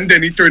 And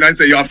then he turned and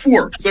said, you have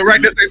 4. So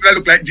right there, I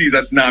look like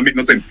Jesus. Nah, make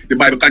no sense. The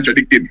Bible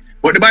contradicting.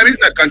 But the Bible is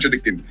not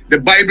contradicting. The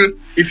Bible,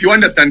 if you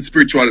understand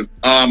spiritual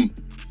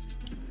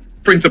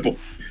principle,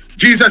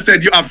 Jesus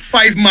said you have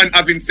 5 men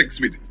having sex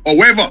with.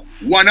 However,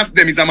 one of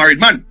them is a married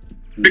man,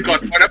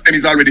 because one of them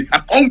is already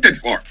accounted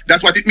for.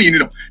 That's what it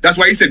means, That's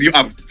why he said you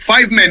have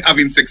 5 men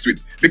having sex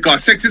with,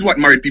 because sex is what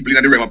married people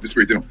in the realm of the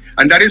spirit,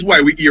 And that is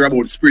why we hear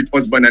about spirit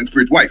husband and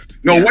spirit wife.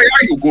 Now, why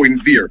are you going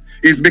there?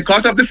 It's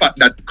because of the fact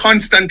that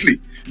constantly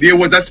there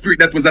was a spirit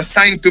that was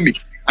assigned to me.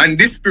 And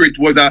this spirit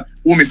was a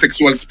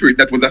homosexual spirit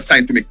that was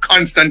assigned to me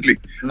constantly.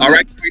 All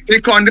right? We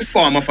take on the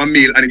form of a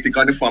male and it take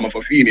on the form of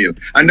a female.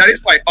 And that is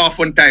why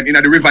oftentimes in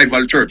the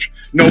revival church.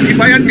 Now, if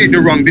I had made the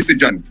wrong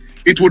decision,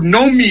 it would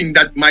now mean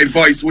that my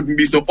voice wouldn't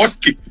be so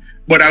husky,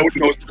 but I would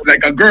now sound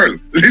like a girl.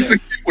 Listen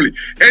carefully.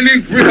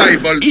 Any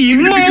revival...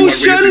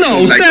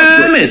 Emotional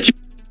damage!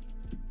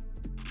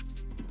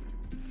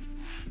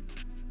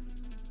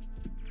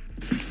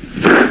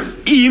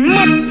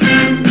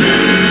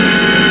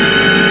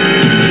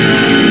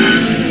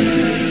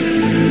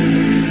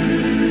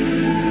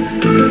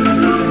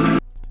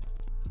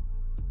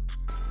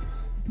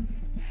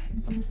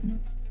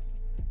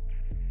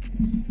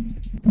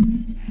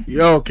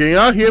 Yo, can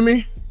y'all hear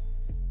me?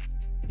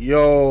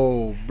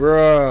 Yo,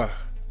 bruh.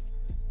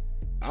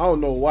 I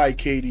don't know why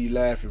KD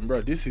laughing,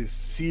 bruh. This is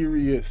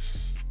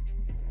serious.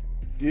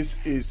 This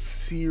is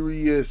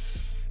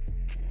serious.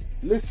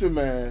 Listen,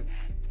 man.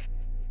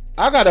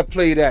 I gotta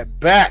play that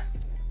back.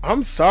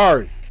 I'm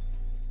sorry.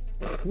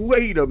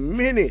 Wait a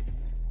minute.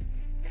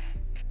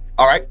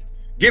 All right.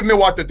 Give me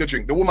water to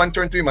drink. The woman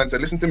turned to him and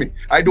said, listen to me,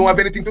 I don't have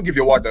anything to give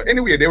you water.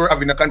 Anyway, they were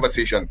having a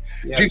conversation.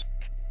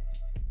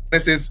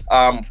 Genesis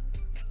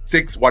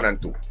 6, 1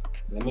 and 2.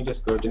 Let me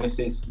just go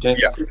Genesis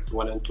 6,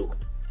 1 and 2.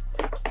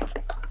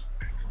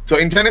 So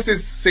in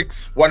Genesis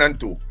 6, 1 and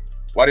 2,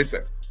 what is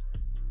it?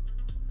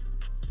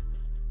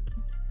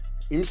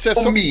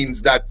 It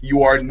means that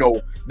you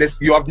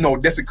have now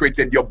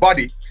desecrated your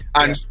body,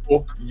 and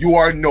so you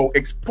are now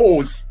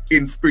exposed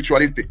in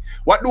spirituality.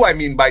 What do I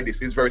mean by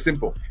this? It's very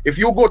simple. If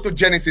you go to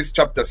Genesis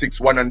chapter 6,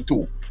 1 and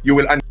 2, you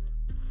will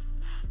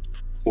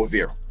go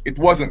there. It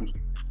wasn't.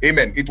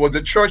 Amen. It was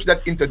the church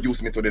that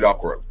introduced me to the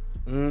dark world.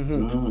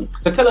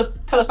 So tell us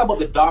about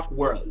the dark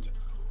world.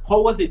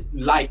 How was it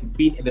like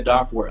being in the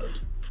dark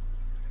world?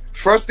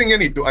 First thing you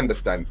need to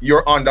understand,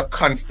 you're under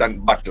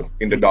constant battle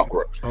in the dark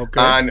world. Okay.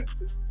 And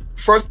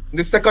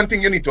the second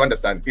thing you need to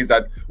understand is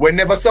that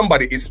whenever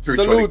somebody is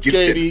spiritually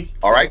gifted,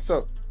 all right,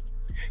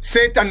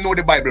 Satan know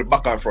the Bible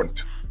back and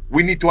front.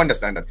 We need to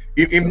understand that.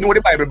 He know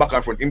the Bible back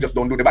and front, he just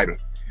don't do the Bible.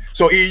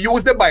 So he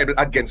used the Bible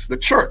against the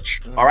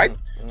church, all right?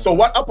 So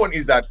what happened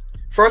is that,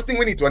 first thing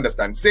we need to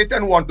understand,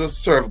 Satan wants to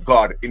serve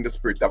God in the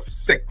spirit of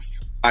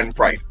sex and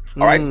pride.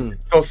 All right.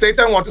 So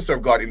Satan wants to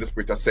serve God in the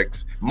spirit of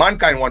sex.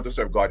 Mankind wants to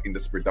serve God in the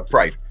spirit of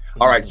pride.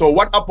 All right. So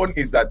what happened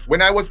is that when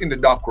I was in the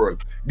dark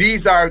world,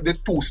 these are the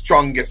two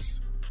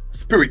strongest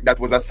spirit that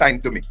was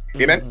assigned to me.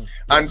 Amen.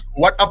 And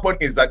what happened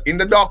is that in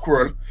the dark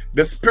world,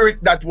 the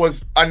spirit that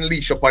was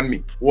unleashed upon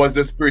me was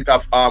the spirit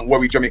of what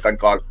we Jamaican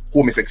call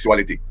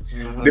homosexuality.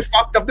 The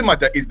fact of the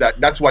matter is that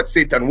that's what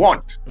Satan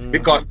wants,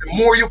 because the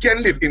more you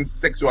can live in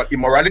sexual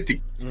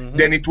immorality,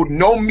 then it would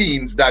now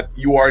means that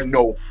you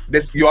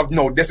have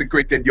now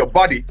desecrated your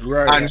body,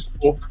 and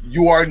so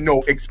you are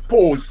now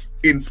exposed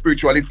in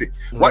spirituality.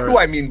 What do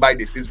I mean by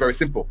this? It's very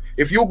simple.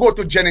 If you go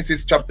to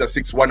Genesis chapter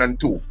 6, 1 and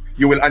 2,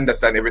 you will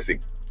understand everything.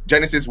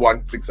 Genesis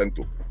 1, 6 and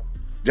 2.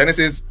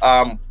 Genesis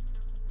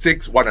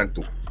 6, 1 and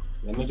 2.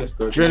 Let me just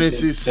go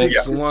Genesis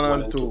 6, 1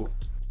 and 2.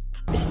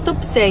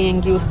 Stop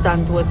saying you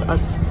stand with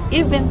us,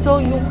 even though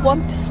you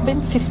want to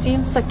spend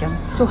 15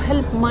 seconds to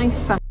help my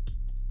family.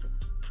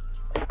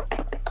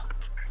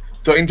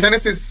 So in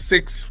Genesis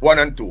 6, 1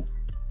 and 2,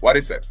 what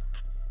is it?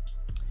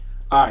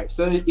 All right,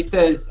 so it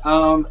says,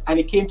 and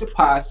it came to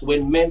pass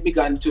when men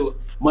began to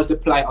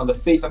multiply on the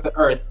face of the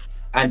earth,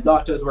 and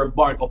daughters were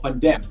born upon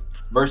them.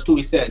 Verse 2,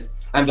 it says,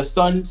 and the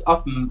sons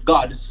of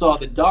God saw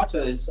the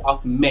daughters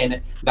of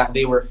men that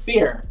they were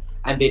fair,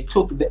 and they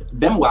took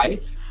them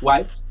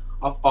wives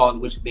of all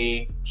which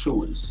they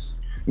chose.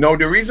 Now,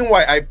 the reason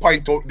why I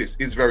point out this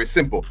is very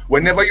simple.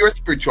 Whenever you're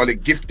spiritually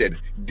gifted,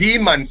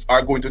 demons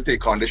are going to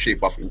take on the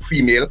shape of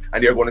female,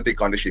 and they're going to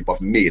take on the shape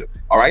of male.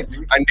 All right?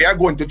 And they are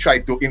going to try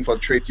to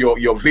infiltrate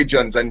your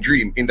visions and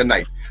dream in the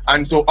night.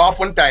 And so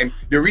oftentimes,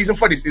 the reason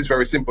for this is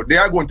very simple. They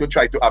are going to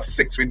try to have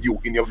sex with you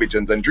in your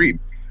visions and dream.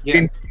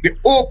 In the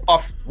hope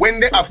of when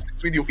they have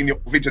sex with you in your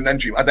vision and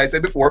dream, as I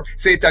said before,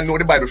 Satan know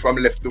the Bible from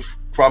left to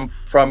from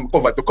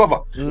cover to cover.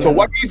 So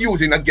what he's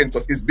using against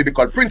us is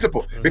biblical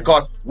principle,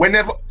 because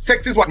whenever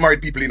sex is what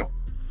married people,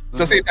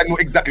 so Satan know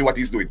exactly what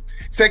he's doing.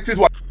 Sex is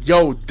what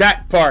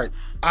that part.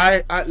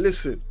 I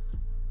listen.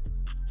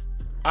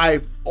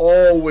 I've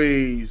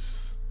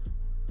always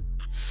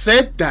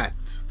said that.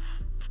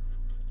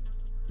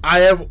 I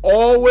have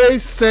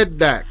always said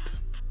that.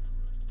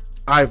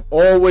 I've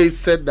always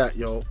said that,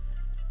 yo.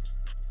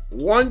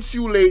 Once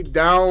you lay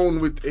down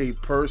with a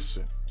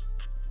person,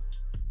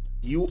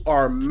 you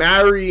are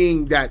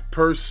marrying that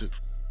person.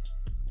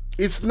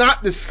 It's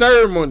not the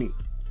ceremony.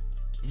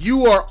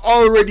 You are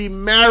already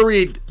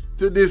married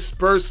to this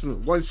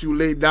person once you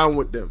lay down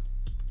with them.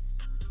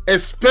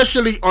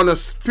 Especially on a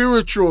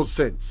spiritual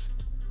sense.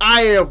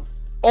 I have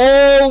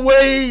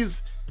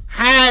always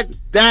had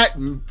that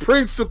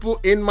principle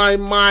in my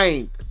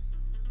mind.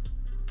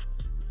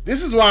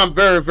 This is why I'm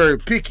very, very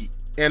picky.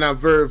 And I'm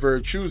very,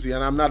 very choosy.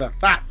 And I'm not a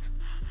thought.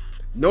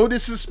 No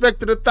disrespect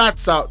to the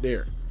thoughts out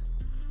there.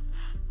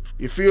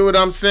 You feel what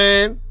I'm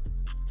saying?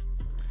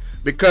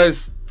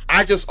 Because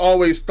I just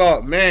always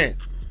thought, man,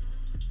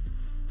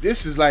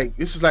 this is like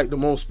the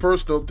most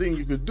personal thing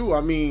you could do.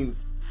 I mean,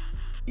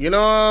 you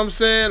know what I'm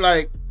saying?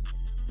 Like,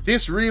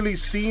 this really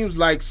seems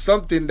like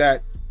something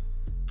that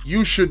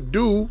you should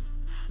do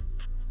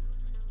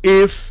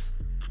if,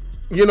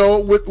 you know,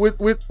 with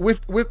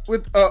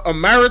a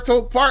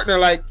marital partner.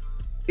 Like,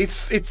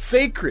 it's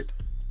sacred.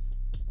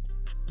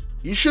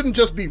 You shouldn't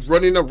just be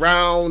running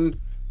around,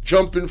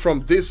 jumping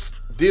from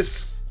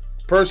this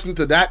person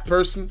to that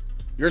person.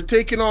 You're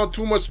taking on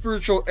too much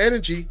spiritual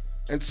energy,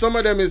 and some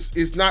of them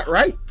is not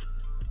right.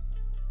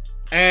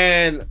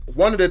 And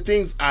one of the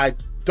things I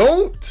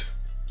don't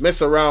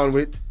mess around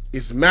with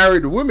is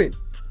married women.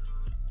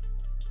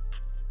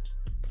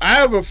 I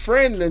have a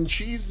friend, and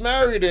she's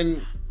married,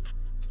 and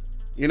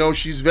you know,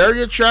 she's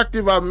very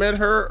attractive. I met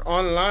her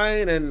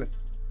online, and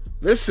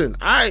listen,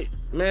 I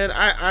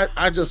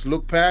just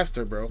look past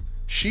her, bro.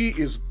 She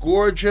is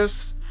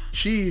gorgeous.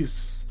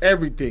 She's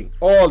everything,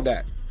 all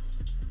that.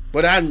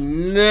 But I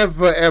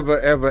never,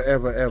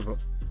 ever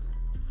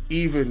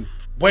even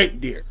went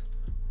there.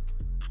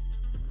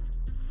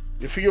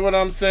 You feel what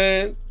I'm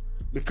saying?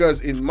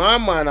 Because in my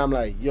mind, I'm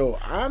like, yo,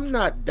 I'm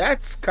not,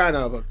 that's kind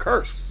of a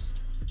curse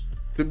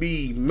to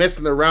be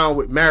messing around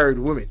with married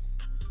women.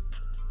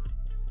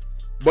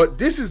 But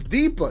this is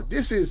deeper.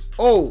 This is,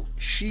 oh,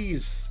 she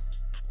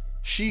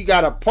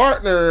got a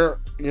partner,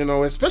 you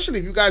know, especially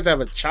if you guys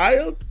have a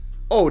child.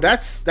 Oh,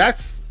 that's a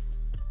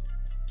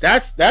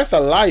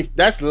life.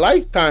 That's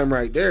lifetime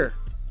right there.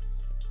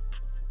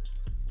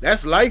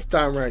 That's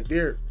lifetime right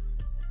there.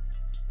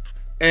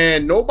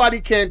 And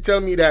nobody can tell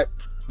me that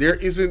there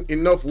isn't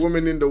enough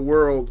women in the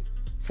world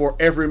for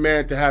every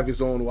man to have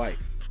his own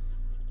wife.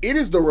 It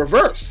is the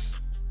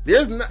reverse.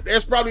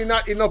 There's probably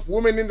not enough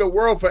women in the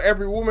world for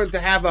every woman to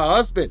have a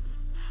husband.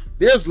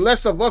 There's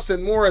less of us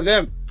and more of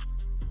them.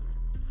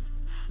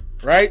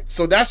 Right?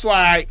 So that's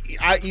why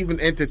I even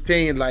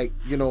entertain, like,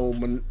 you know,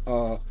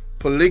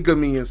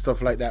 polygamy and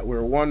stuff like that,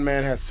 where one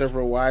man has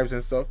several wives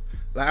and stuff.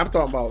 Like, I'm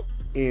talking about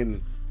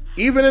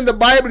even in the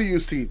Bible you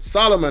see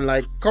Solomon.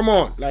 Like, come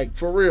on, like,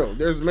 for real.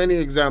 There's many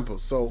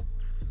examples. So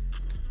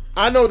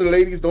I know the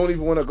ladies don't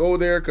even want to go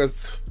there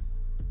because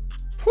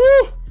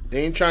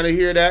they ain't trying to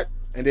hear that,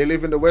 and they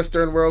live in the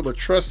Western world. But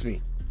trust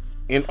me,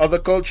 in other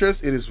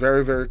cultures it is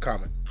very, very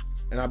common,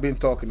 and I've been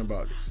talking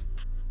about this.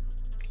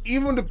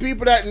 Even the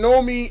people that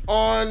know me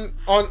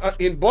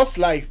in bus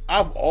life,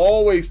 I've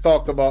always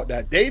talked about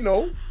that. They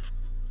know.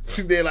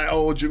 They're like,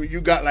 oh, Jimmy,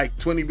 you got like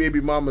 20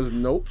 baby mamas.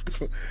 Nope.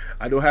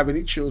 I don't have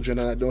any children,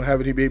 and I don't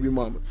have any baby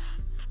mamas.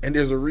 And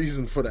there's a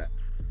reason for that.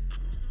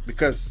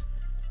 Because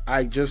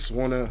I just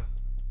want to,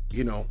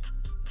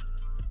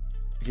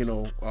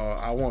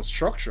 I want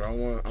structure. I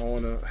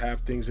want to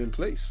have things in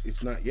place.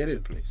 It's not yet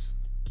in place.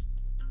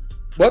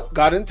 But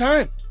God in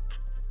time.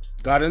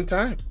 God in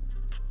time.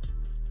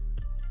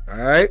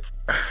 All right.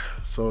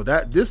 So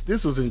this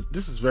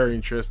is very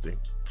interesting.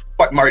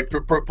 But married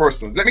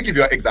persons, let me give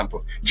you an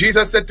example.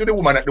 Jesus said to the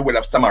woman at the well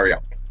of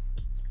Samaria,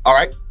 all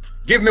right,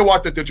 give me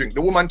water to drink.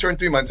 The woman turned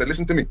to him and said,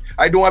 listen to me,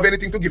 I don't have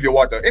anything to give you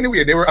water.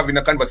 Anyway, they were having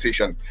a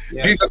conversation.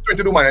 Yes. Jesus turned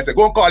to the woman and said,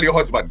 go and call your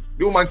husband.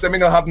 The woman said, me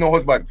don't have no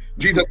husband.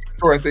 Jesus turned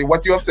to her and said,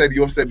 what you have said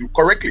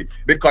correctly,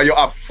 because you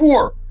have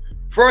 4.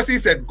 First he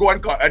said, go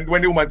and call, and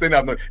when the woman said,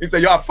 no, he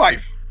said, you have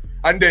 5.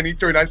 And then he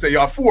turned and said, you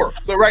have 4.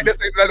 So right there,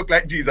 that look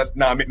like Jesus.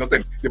 Nah, make no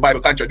sense. The Bible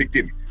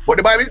contradicting. But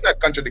the Bible is not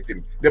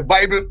contradicting. The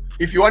Bible,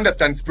 if you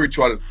understand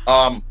spiritual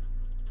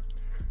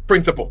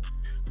principle,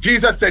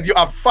 Jesus said you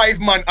have 5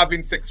 men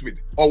having sex with.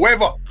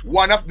 However,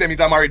 one of them is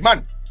a married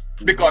man.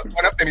 Because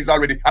one of them is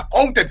already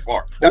accounted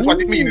for. That's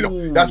what it means, you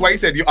know. That's why he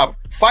said you have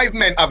 5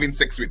 men having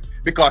sex with.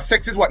 Because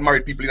sex is what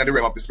married people in the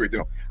realm of the spirit, you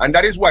know. And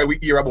that is why we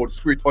hear about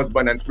spirit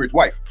husband and spirit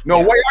wife. Now,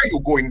 why are you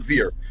going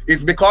there?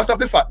 It's because of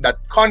the fact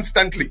that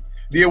constantly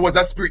there was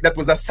a spirit that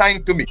was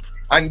assigned to me.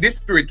 And this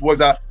spirit was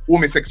a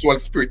homosexual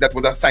spirit that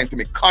was assigned to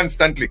me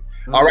constantly.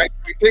 All right?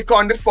 It take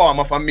on the form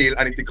of a male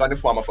and it take on the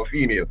form of a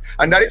female.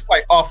 And that is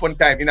why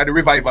oftentimes in the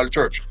revival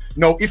church.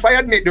 Now, if I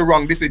had made the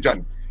wrong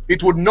decision,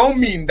 it would now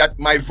mean that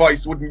my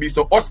voice wouldn't be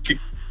so husky,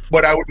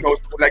 but I would now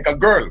sound like a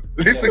girl.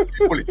 Listen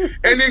carefully.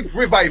 Any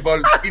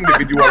revival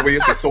individual where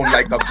you say sound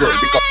like a girl,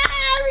 because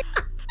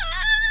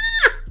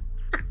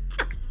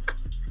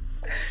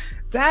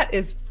that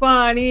is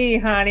funny,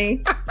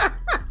 honey.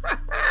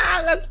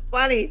 That's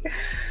funny.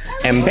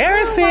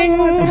 Embarrassing.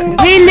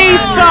 He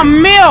needs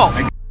some milk.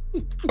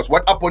 Because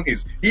what happened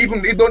is,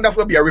 even it don't have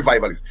to be a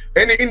revivalist.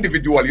 Any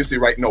individual you see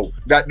right now,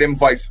 that them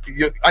voice,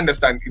 you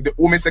understand, the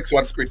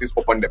homosexual spirit is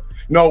upon them.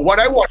 Now, what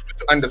I want you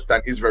to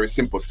understand is very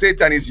simple.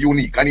 Satan is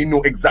unique and he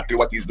knows exactly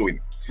what he's doing.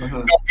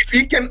 Now, if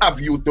he can have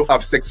you to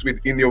have sex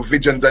with in your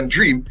visions and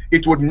dream,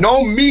 it would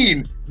now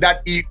mean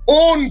that he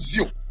owns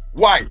you.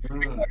 Why? Because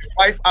the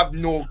wife have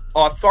no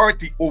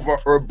authority over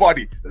her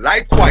body.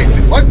 Likewise,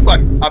 the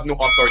husband have no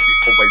authority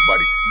over his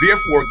body.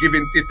 Therefore,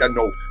 giving Satan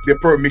now the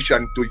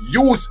permission to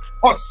use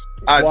us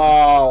as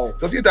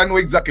So Satan know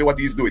exactly what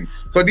he's doing.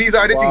 So these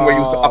are the things that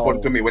used to happen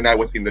to me when I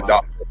was in the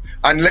dark.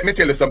 And let me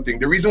tell you something.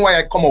 The reason why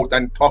I come out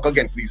and talk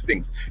against these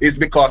things is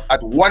because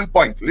at one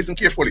point, listen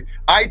carefully,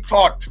 I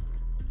thought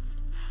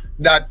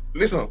that,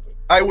 listen,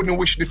 I wouldn't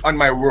wish this on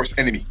my worst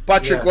enemy.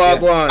 Patrick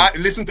Wagwan.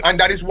 Listen to, and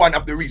that is one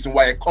of the reasons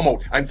why I come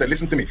out and say,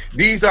 listen to me.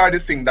 These are the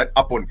things that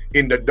happen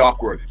in the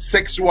dark world.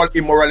 Sexual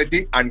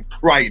immorality and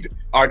pride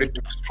are the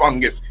 2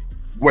 strongest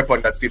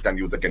weapons that Satan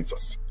uses against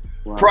us.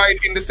 Pride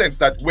in the sense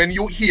that when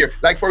you hear,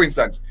 like for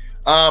instance,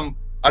 a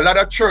lot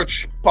of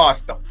church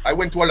pastor, I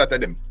went to a lot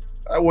of them.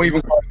 I won't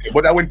even call them,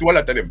 but I went to a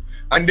lot of them.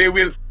 And they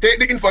will take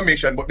the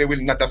information, but they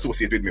will not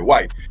associate with me.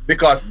 Why?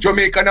 Because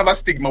Jamaican have a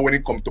stigma when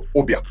it comes to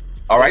Obeah.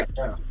 All right?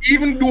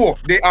 Even though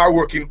they are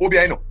working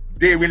Obeah, you know,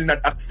 they will not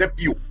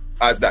accept you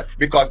as that.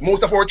 Because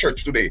most of our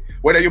church today,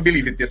 whether you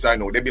believe it, yes or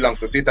no, they belong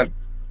to Satan.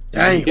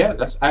 Dang. Yeah,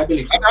 I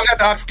believe so. I'm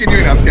not asking you,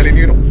 I'm telling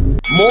you,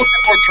 most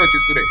of our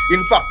churches today,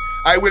 in fact,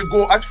 I will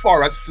go as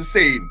far as to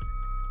saying,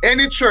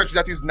 any church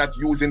that is not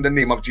using the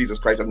name of Jesus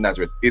Christ of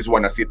Nazareth is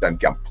one of Satan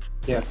camp.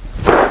 Yes.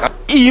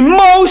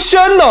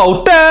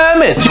 Emotional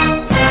damage.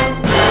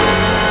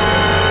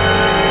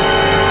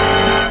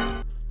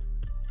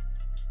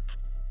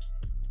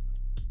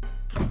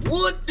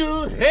 What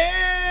the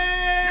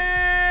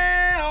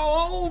hell?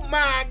 Oh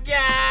my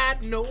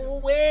God, no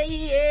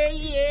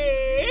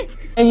way.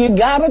 And you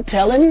gotta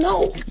tell him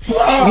no.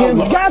 You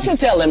got to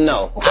tell him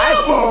no.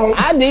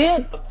 I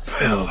did.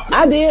 hell?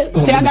 I did.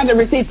 See, I got the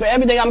receipts for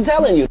everything I'm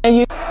telling you. And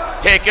you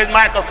Take his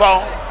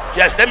microphone.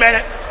 Just a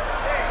minute.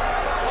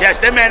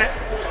 Just a minute.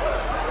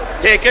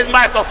 Take his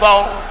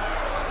microphone.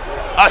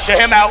 Usher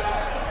him out.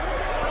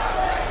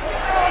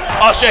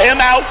 Usher him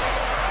out.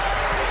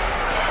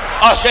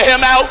 Usher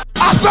him out.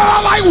 I said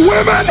I like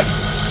women.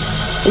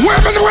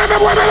 Women.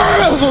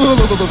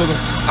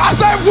 I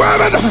said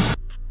women.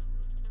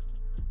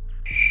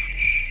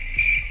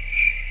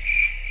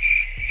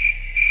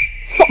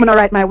 Something not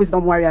right, my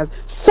wisdom warriors.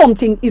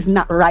 Something is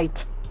not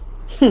right.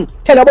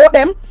 Tell about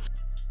them.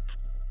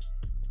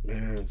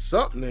 Man,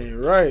 something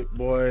ain't right,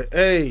 boy.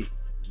 Hey,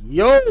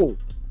 yo,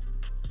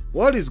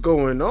 what is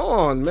going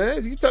on,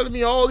 man? You telling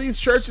me all these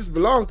churches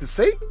belong to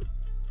Satan?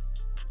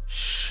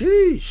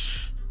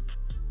 Sheesh.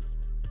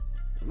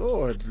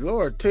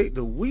 Lord, take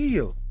the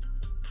wheel.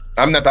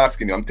 I'm not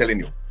asking you, I'm telling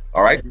you.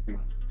 All right?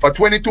 For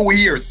 22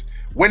 years,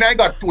 when I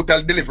got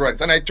total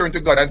deliverance and I turned to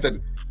God and said,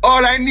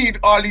 all I need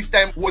all this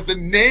time was the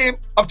name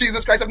of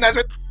Jesus Christ of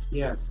Nazareth.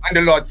 Yes. And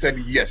the Lord said,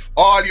 yes,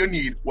 all you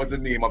need was the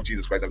name of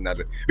Jesus Christ of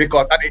Nazareth.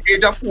 Because at the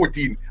age of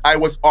 14, I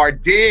was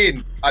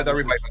ordained as a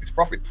revivalist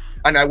prophet.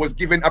 And I was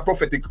given a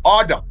prophetic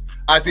order.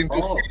 As in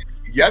to say,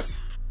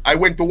 yes, I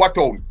went to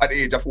Watown at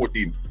the age of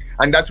 14.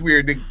 And that's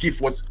where the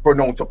gift was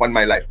pronounced upon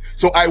my life.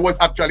 So I was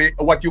actually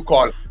what you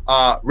call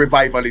a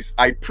revivalist,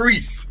 a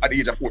priest at the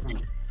age of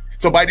 14.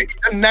 So by the age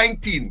of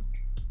 19,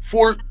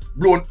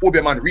 full-blown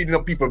Obeah man, reading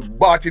up people,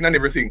 barting and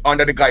everything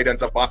under the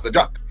guidance of Pastor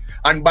Jack.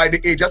 And by the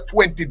age of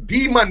 20,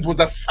 demons was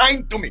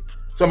assigned to me.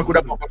 So I could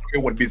have opened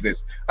my own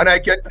business. And I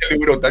can tell you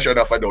without a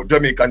shadow of a doubt,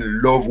 Jamaican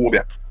love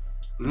Obeah.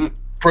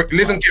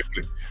 Listen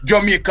carefully.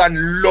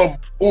 Jamaican love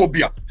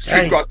Obeah.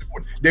 Straight across the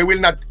board. They will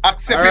not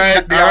accept it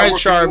that they are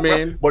working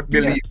Obeah, but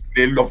believe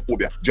they love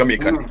Obeah.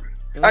 Jamaican.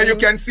 And you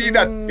can see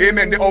that,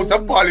 amen, the House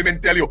of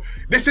Parliament tell you,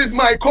 this is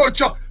my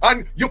culture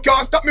and you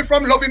can't stop me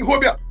from loving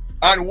Obeah.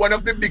 And one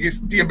of the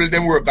biggest table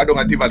them work at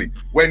Tivoli Valley,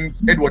 when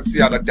Edward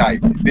Seaga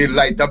died, they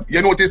light up.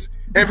 You notice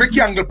every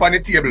candle on the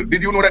table.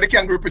 Did you know that the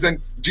candle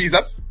represent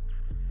Jesus?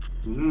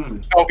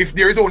 Now, if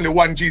there is only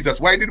one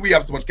Jesus, why did we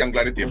have so much candle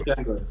on the table?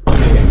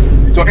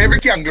 So every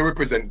candle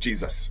represents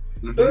Jesus.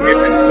 Amen.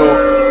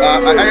 So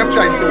I am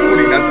trying to fool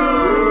in as.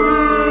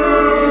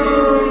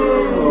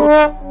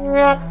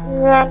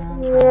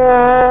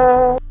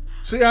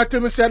 So you have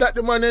to say that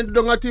the man in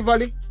Dongati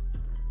Valley?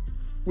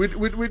 With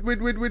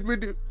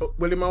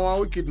well, him a one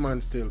wicked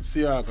man still,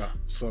 Seaga.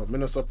 So me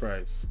no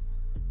surprise.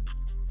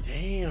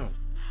 Damn,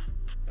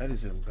 that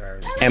is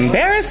embarrassing.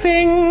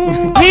 Embarrassing.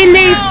 He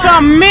needs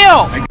some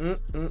milk.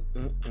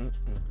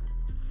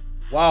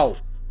 Wow.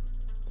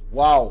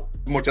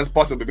 As much as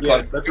possible,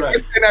 because the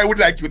question I would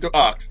like you to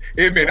ask,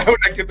 amen, I would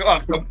like you to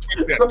ask some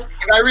questions.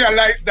 And I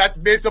realize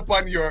that based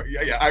upon your,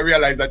 I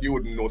realize that you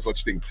wouldn't know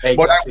such things.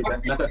 But I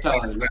want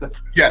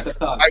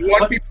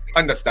people to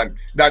understand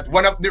that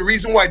one of the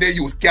reason why they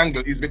use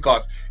candle is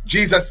because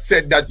Jesus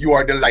said that you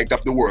are the light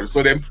of the world.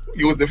 So they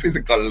use the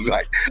physical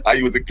light, I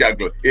use the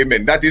candle.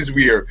 Amen. That is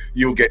where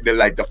you get the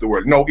light of the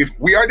world. Now, if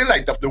we are the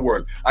light of the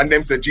world, and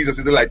them say Jesus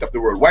is the light of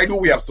the world, why do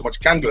we have so much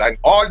candle and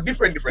all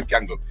different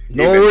candles?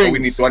 No rings. So we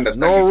need to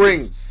understand no rings.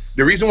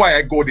 The reason why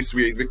I go this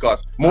way is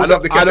because most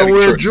of the Catholic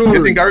church,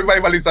 you think a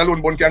revivalist alone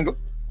burn candle?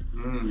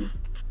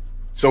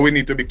 So we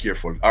need to be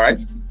careful. All right.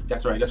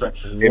 That's right. That's right.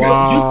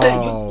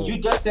 Wow. You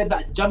just said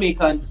that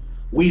Jamaicans,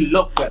 we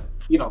love them.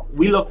 You know,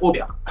 we love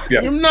Obeah.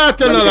 Yeah. I'm not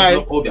telling a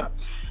lie. Obeah.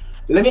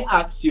 Let me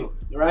ask you,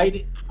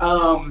 right?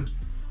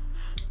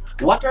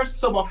 What are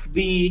some of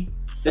the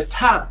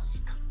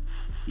tasks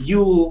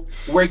you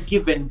were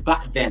given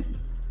back then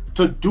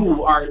to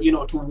do, or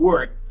to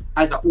work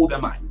as an Obeah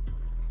man?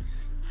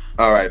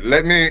 All right,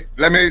 let me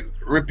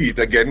repeat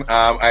again.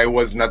 I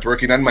was not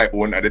working on my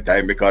own at the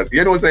time because so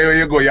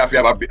you go, you have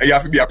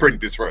to be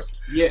apprentice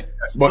first. Yeah.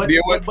 Yes, but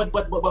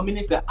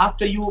Minister,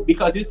 after you,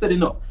 because you said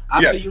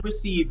after you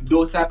receive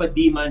those type of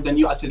demons and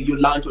you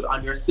launch it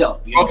on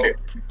yourself. Okay.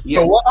 Yes.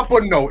 So what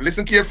happened now?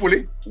 Listen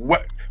carefully.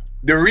 What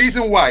the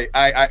reason why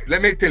I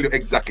let me tell you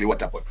exactly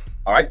what happened.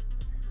 All right.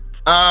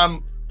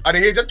 At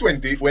the age of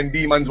 20, when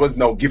demons was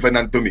now given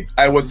unto me,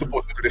 I was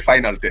supposed to do the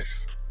final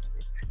test.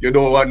 You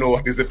don't want to know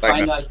what is the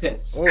final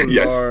test. Oh,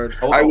 yes. Lord.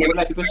 I would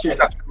like to share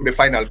that the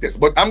final test,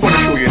 but I'm going to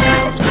show you in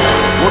the scripture.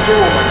 Go to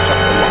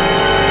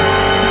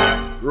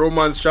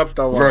Romans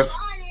chapter 1.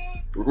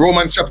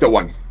 Romans chapter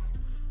 1.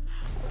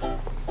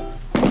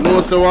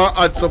 No, so what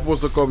ad's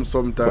supposed to come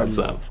sometime. What's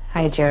up?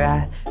 Hi,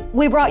 Jira.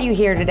 We brought you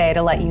here today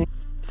to let you.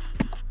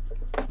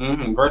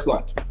 Verse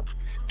what?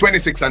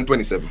 26 and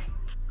 27.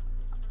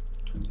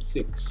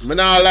 26. Me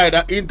not lie,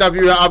 that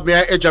interview have me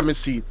at edge of my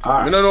seat.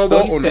 Right. Me don't know so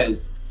about he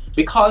says,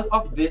 because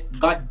of this,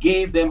 God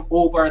gave them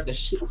over the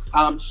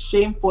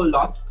shameful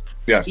lust.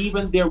 Yes.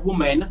 Even their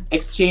women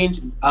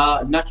exchanged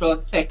natural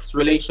sex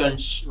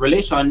relations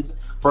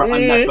for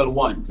unnatural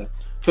ones.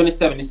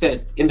 27, it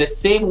says, in the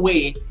same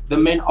way, the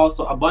men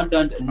also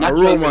abandoned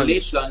natural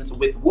relations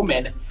with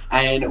women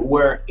and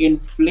were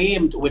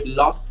inflamed with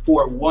lust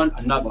for one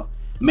another.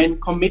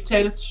 Men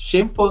committed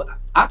shameful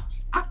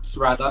acts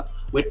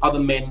with other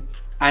men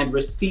and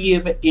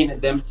receive in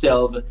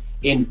themselves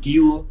in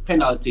due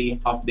penalty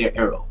of their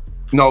error.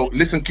 Now,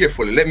 listen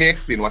carefully. Let me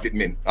explain what it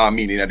means,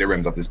 meaning at the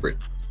realms of the spirit.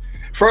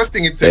 First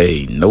thing it says.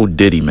 Hey, no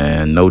diddy,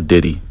 man. No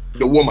diddy.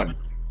 The woman.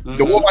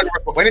 The woman,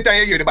 anytime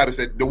you hear the Bible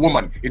said the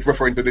woman, it's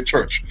referring to the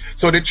church.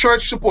 So the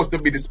church is supposed to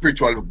be the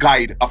spiritual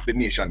guide of the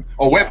nation.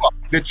 However,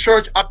 the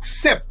church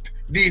accept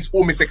these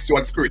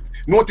homosexual spirit.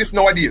 Notice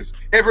nowadays,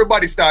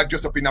 everybody start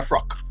dressed up in a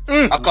frock.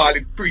 I call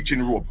it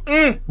preaching robe.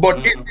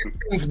 But is these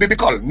things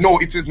biblical? No,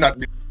 it is not.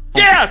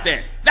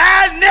 Guilty!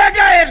 That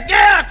nigga is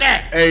guilty!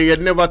 Hey, you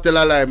never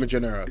tell a lie, my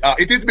general.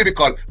 It is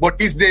biblical,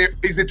 but is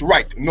it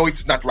right? No,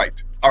 it's not right.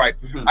 All right,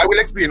 I will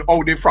explain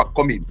how the frock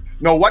come in.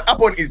 Now, what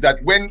happened is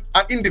that when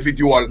an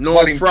individual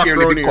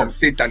voluntarily becomes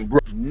Satan, bro.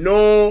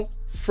 No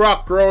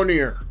frock round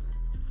here.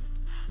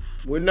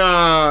 We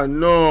no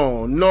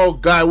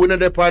guy, we not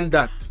depend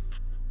that.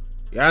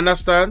 You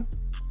understand?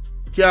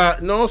 Yeah,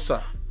 no,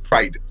 sir.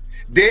 Pride.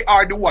 They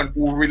are the one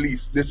who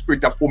released the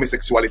spirit of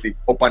homosexuality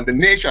upon the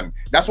nation.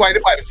 That's why the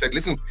Bible said,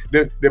 listen,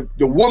 the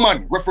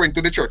woman referring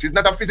to the church is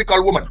not a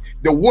physical woman.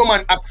 The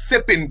woman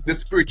accepting the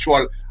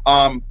spiritual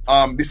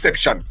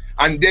deception.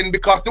 And then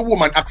because the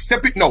woman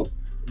accept it now,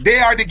 they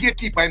are the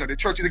gatekeeper, you know, the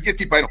church is the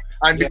gatekeeper, you know,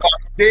 and because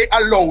they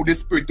allow the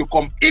spirit to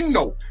come in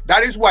now,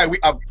 that is why we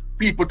have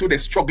people today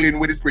struggling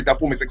with the spirit of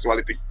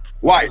homosexuality.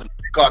 Why?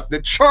 Because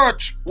the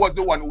church was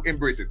the one who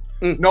embraced it.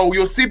 Now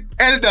you see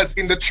elders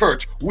in the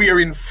church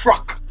wearing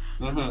frock.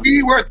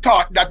 We were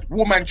taught that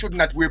women should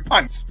not wear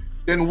pants.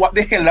 Then what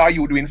the hell are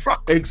you doing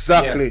frock?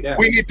 Exactly.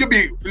 We need to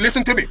be,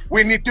 listen to me,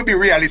 we need to be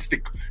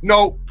realistic.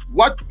 Now,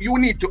 what you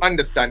need to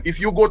understand, if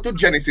you go to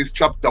Genesis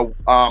chapter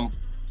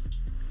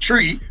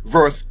 3,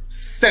 verse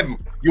 7,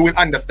 you will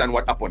understand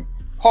what happened.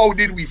 How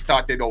did we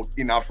started out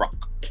in our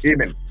frock?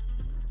 Amen.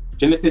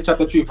 Genesis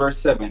chapter 3, verse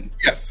 7.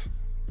 Yes.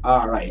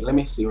 All right, let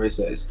me see where it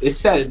says. It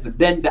says,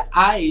 then the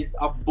eyes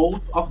of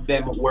both of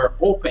them were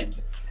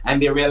opened,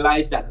 and they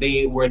realized that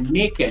they were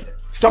naked.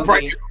 Stop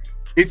right here.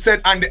 It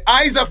said, and the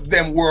eyes of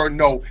them were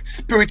now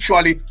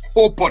spiritually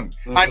open,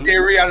 and they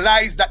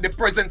realized that the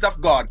presence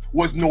of God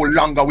was no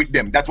longer with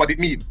them. That's what it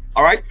means.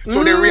 All right.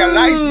 So they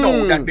realize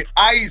now that the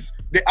eyes,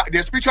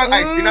 their spiritual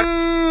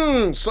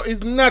eyes. So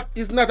it's not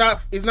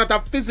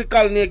a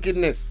physical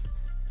nakedness.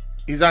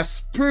 It's a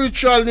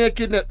spiritual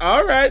nakedness.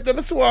 All right. Let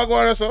me see what I go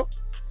on so.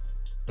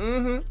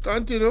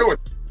 Continue.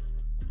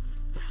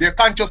 Their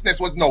consciousness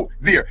was now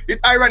there.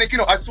 It's ironic, you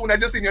know, as soon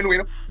as you see you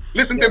know,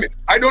 listen to me.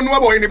 I don't know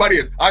about anybody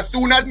else. As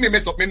soon as me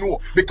mess up, me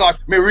know, because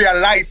me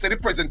realize that the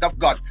presence of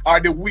God or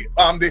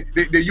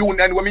the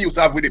union when we used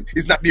to have with him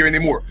is not there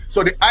anymore.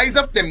 So the eyes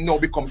of them now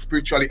become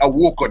spiritually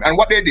awoken. And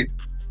what they did?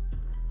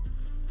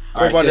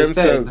 Over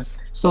themselves.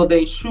 So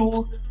they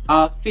shoe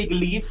fig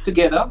leaves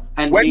together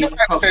and when the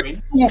Bible said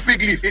two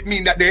fig leaves, it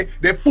means that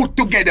they put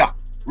together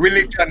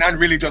religion and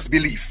religious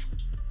belief.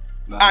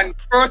 And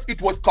first it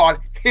was called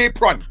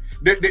apron.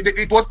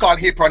 It was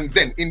called apron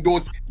then. In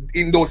those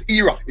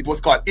era, it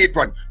was called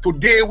apron.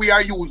 Today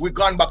we've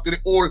gone back to the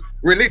old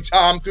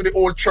religion, to the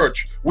old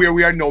church, where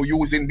we are now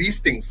using these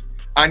things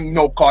and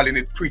now calling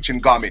it preaching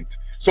garment.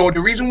 So the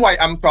reason why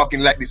I'm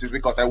talking like this is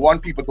because I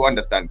want people to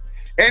understand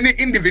any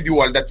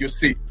individual that you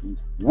see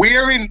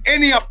wearing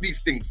any of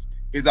these things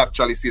is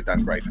actually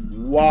Satan bride.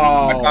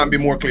 Wow. I can't be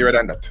more clearer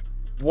than that.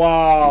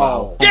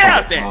 Wow.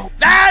 Guilty!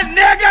 That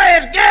nigga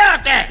is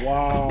guilty!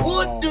 Wow.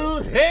 What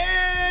the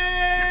hell?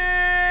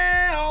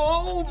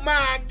 Oh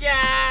my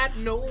God,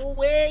 no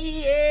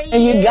way.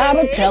 And you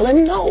gotta tell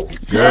him no.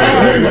 You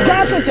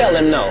got to tell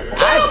him no.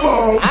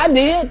 I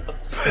did.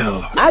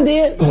 I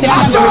did. See,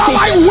 I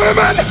like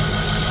women!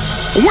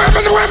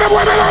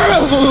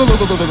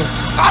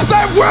 I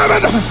said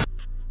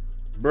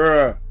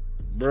women!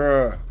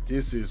 Bruh,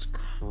 this is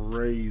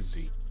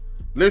crazy.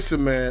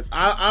 Listen, man,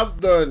 I've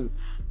done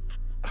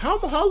how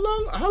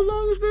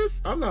long is this?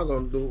 I'm not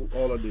gonna do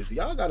all of this.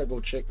 Y'all gotta go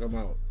check them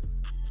out.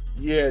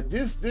 Yeah,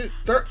 this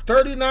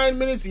 39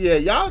 minutes. Yeah,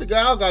 y'all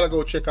gotta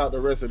go check out the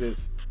rest of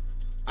this.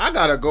 I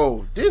gotta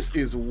go. This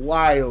is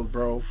wild,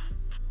 bro.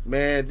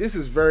 Man, this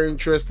is very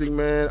interesting,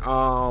 man.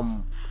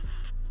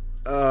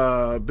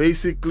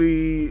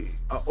 Basically,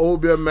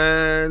 Obeah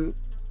man,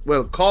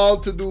 well,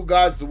 called to do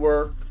God's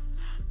work.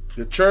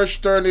 The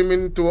church turned him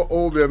into an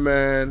Obeah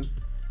man,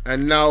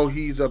 and now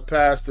he's a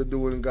pastor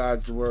doing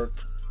God's work.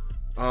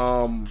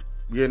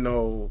 You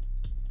know,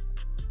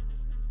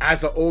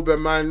 as an Obeah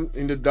man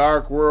in the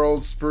dark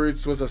world,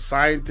 spirits was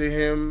assigned to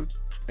him,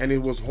 and it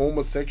was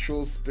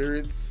homosexual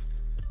spirits,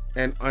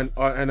 and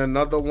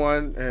another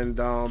one, and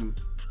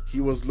he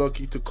was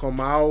lucky to come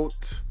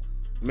out.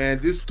 Man,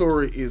 this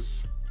story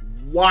is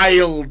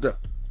wild. All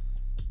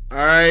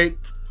right,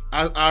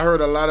 I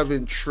heard a lot of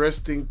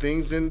interesting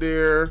things in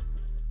there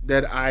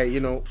that I,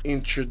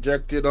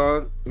 interjected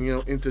on,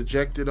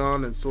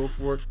 and so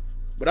forth.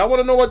 But I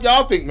want to know what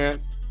y'all think, man.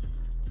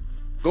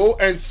 Go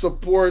and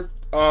support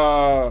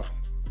the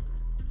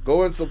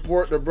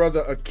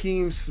brother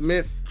Akeem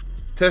Smith.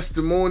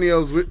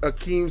 Testimonials with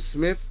Akeem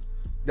Smith.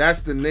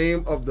 That's the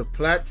name of the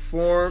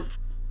platform.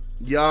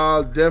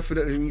 Y'all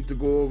definitely need to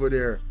go over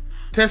there.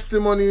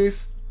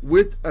 Testimonies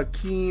with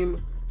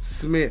Akeem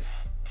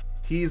Smith.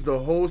 He's the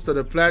host of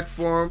the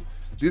platform.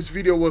 This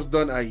video was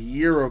done a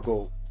year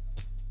ago.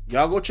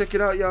 Y'all go check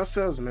it out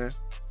yourselves, man.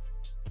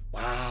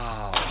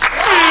 Wow.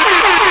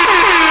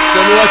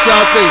 Tell me what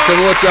y'all think. Tell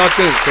me what y'all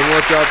think. Tell me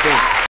what y'all think.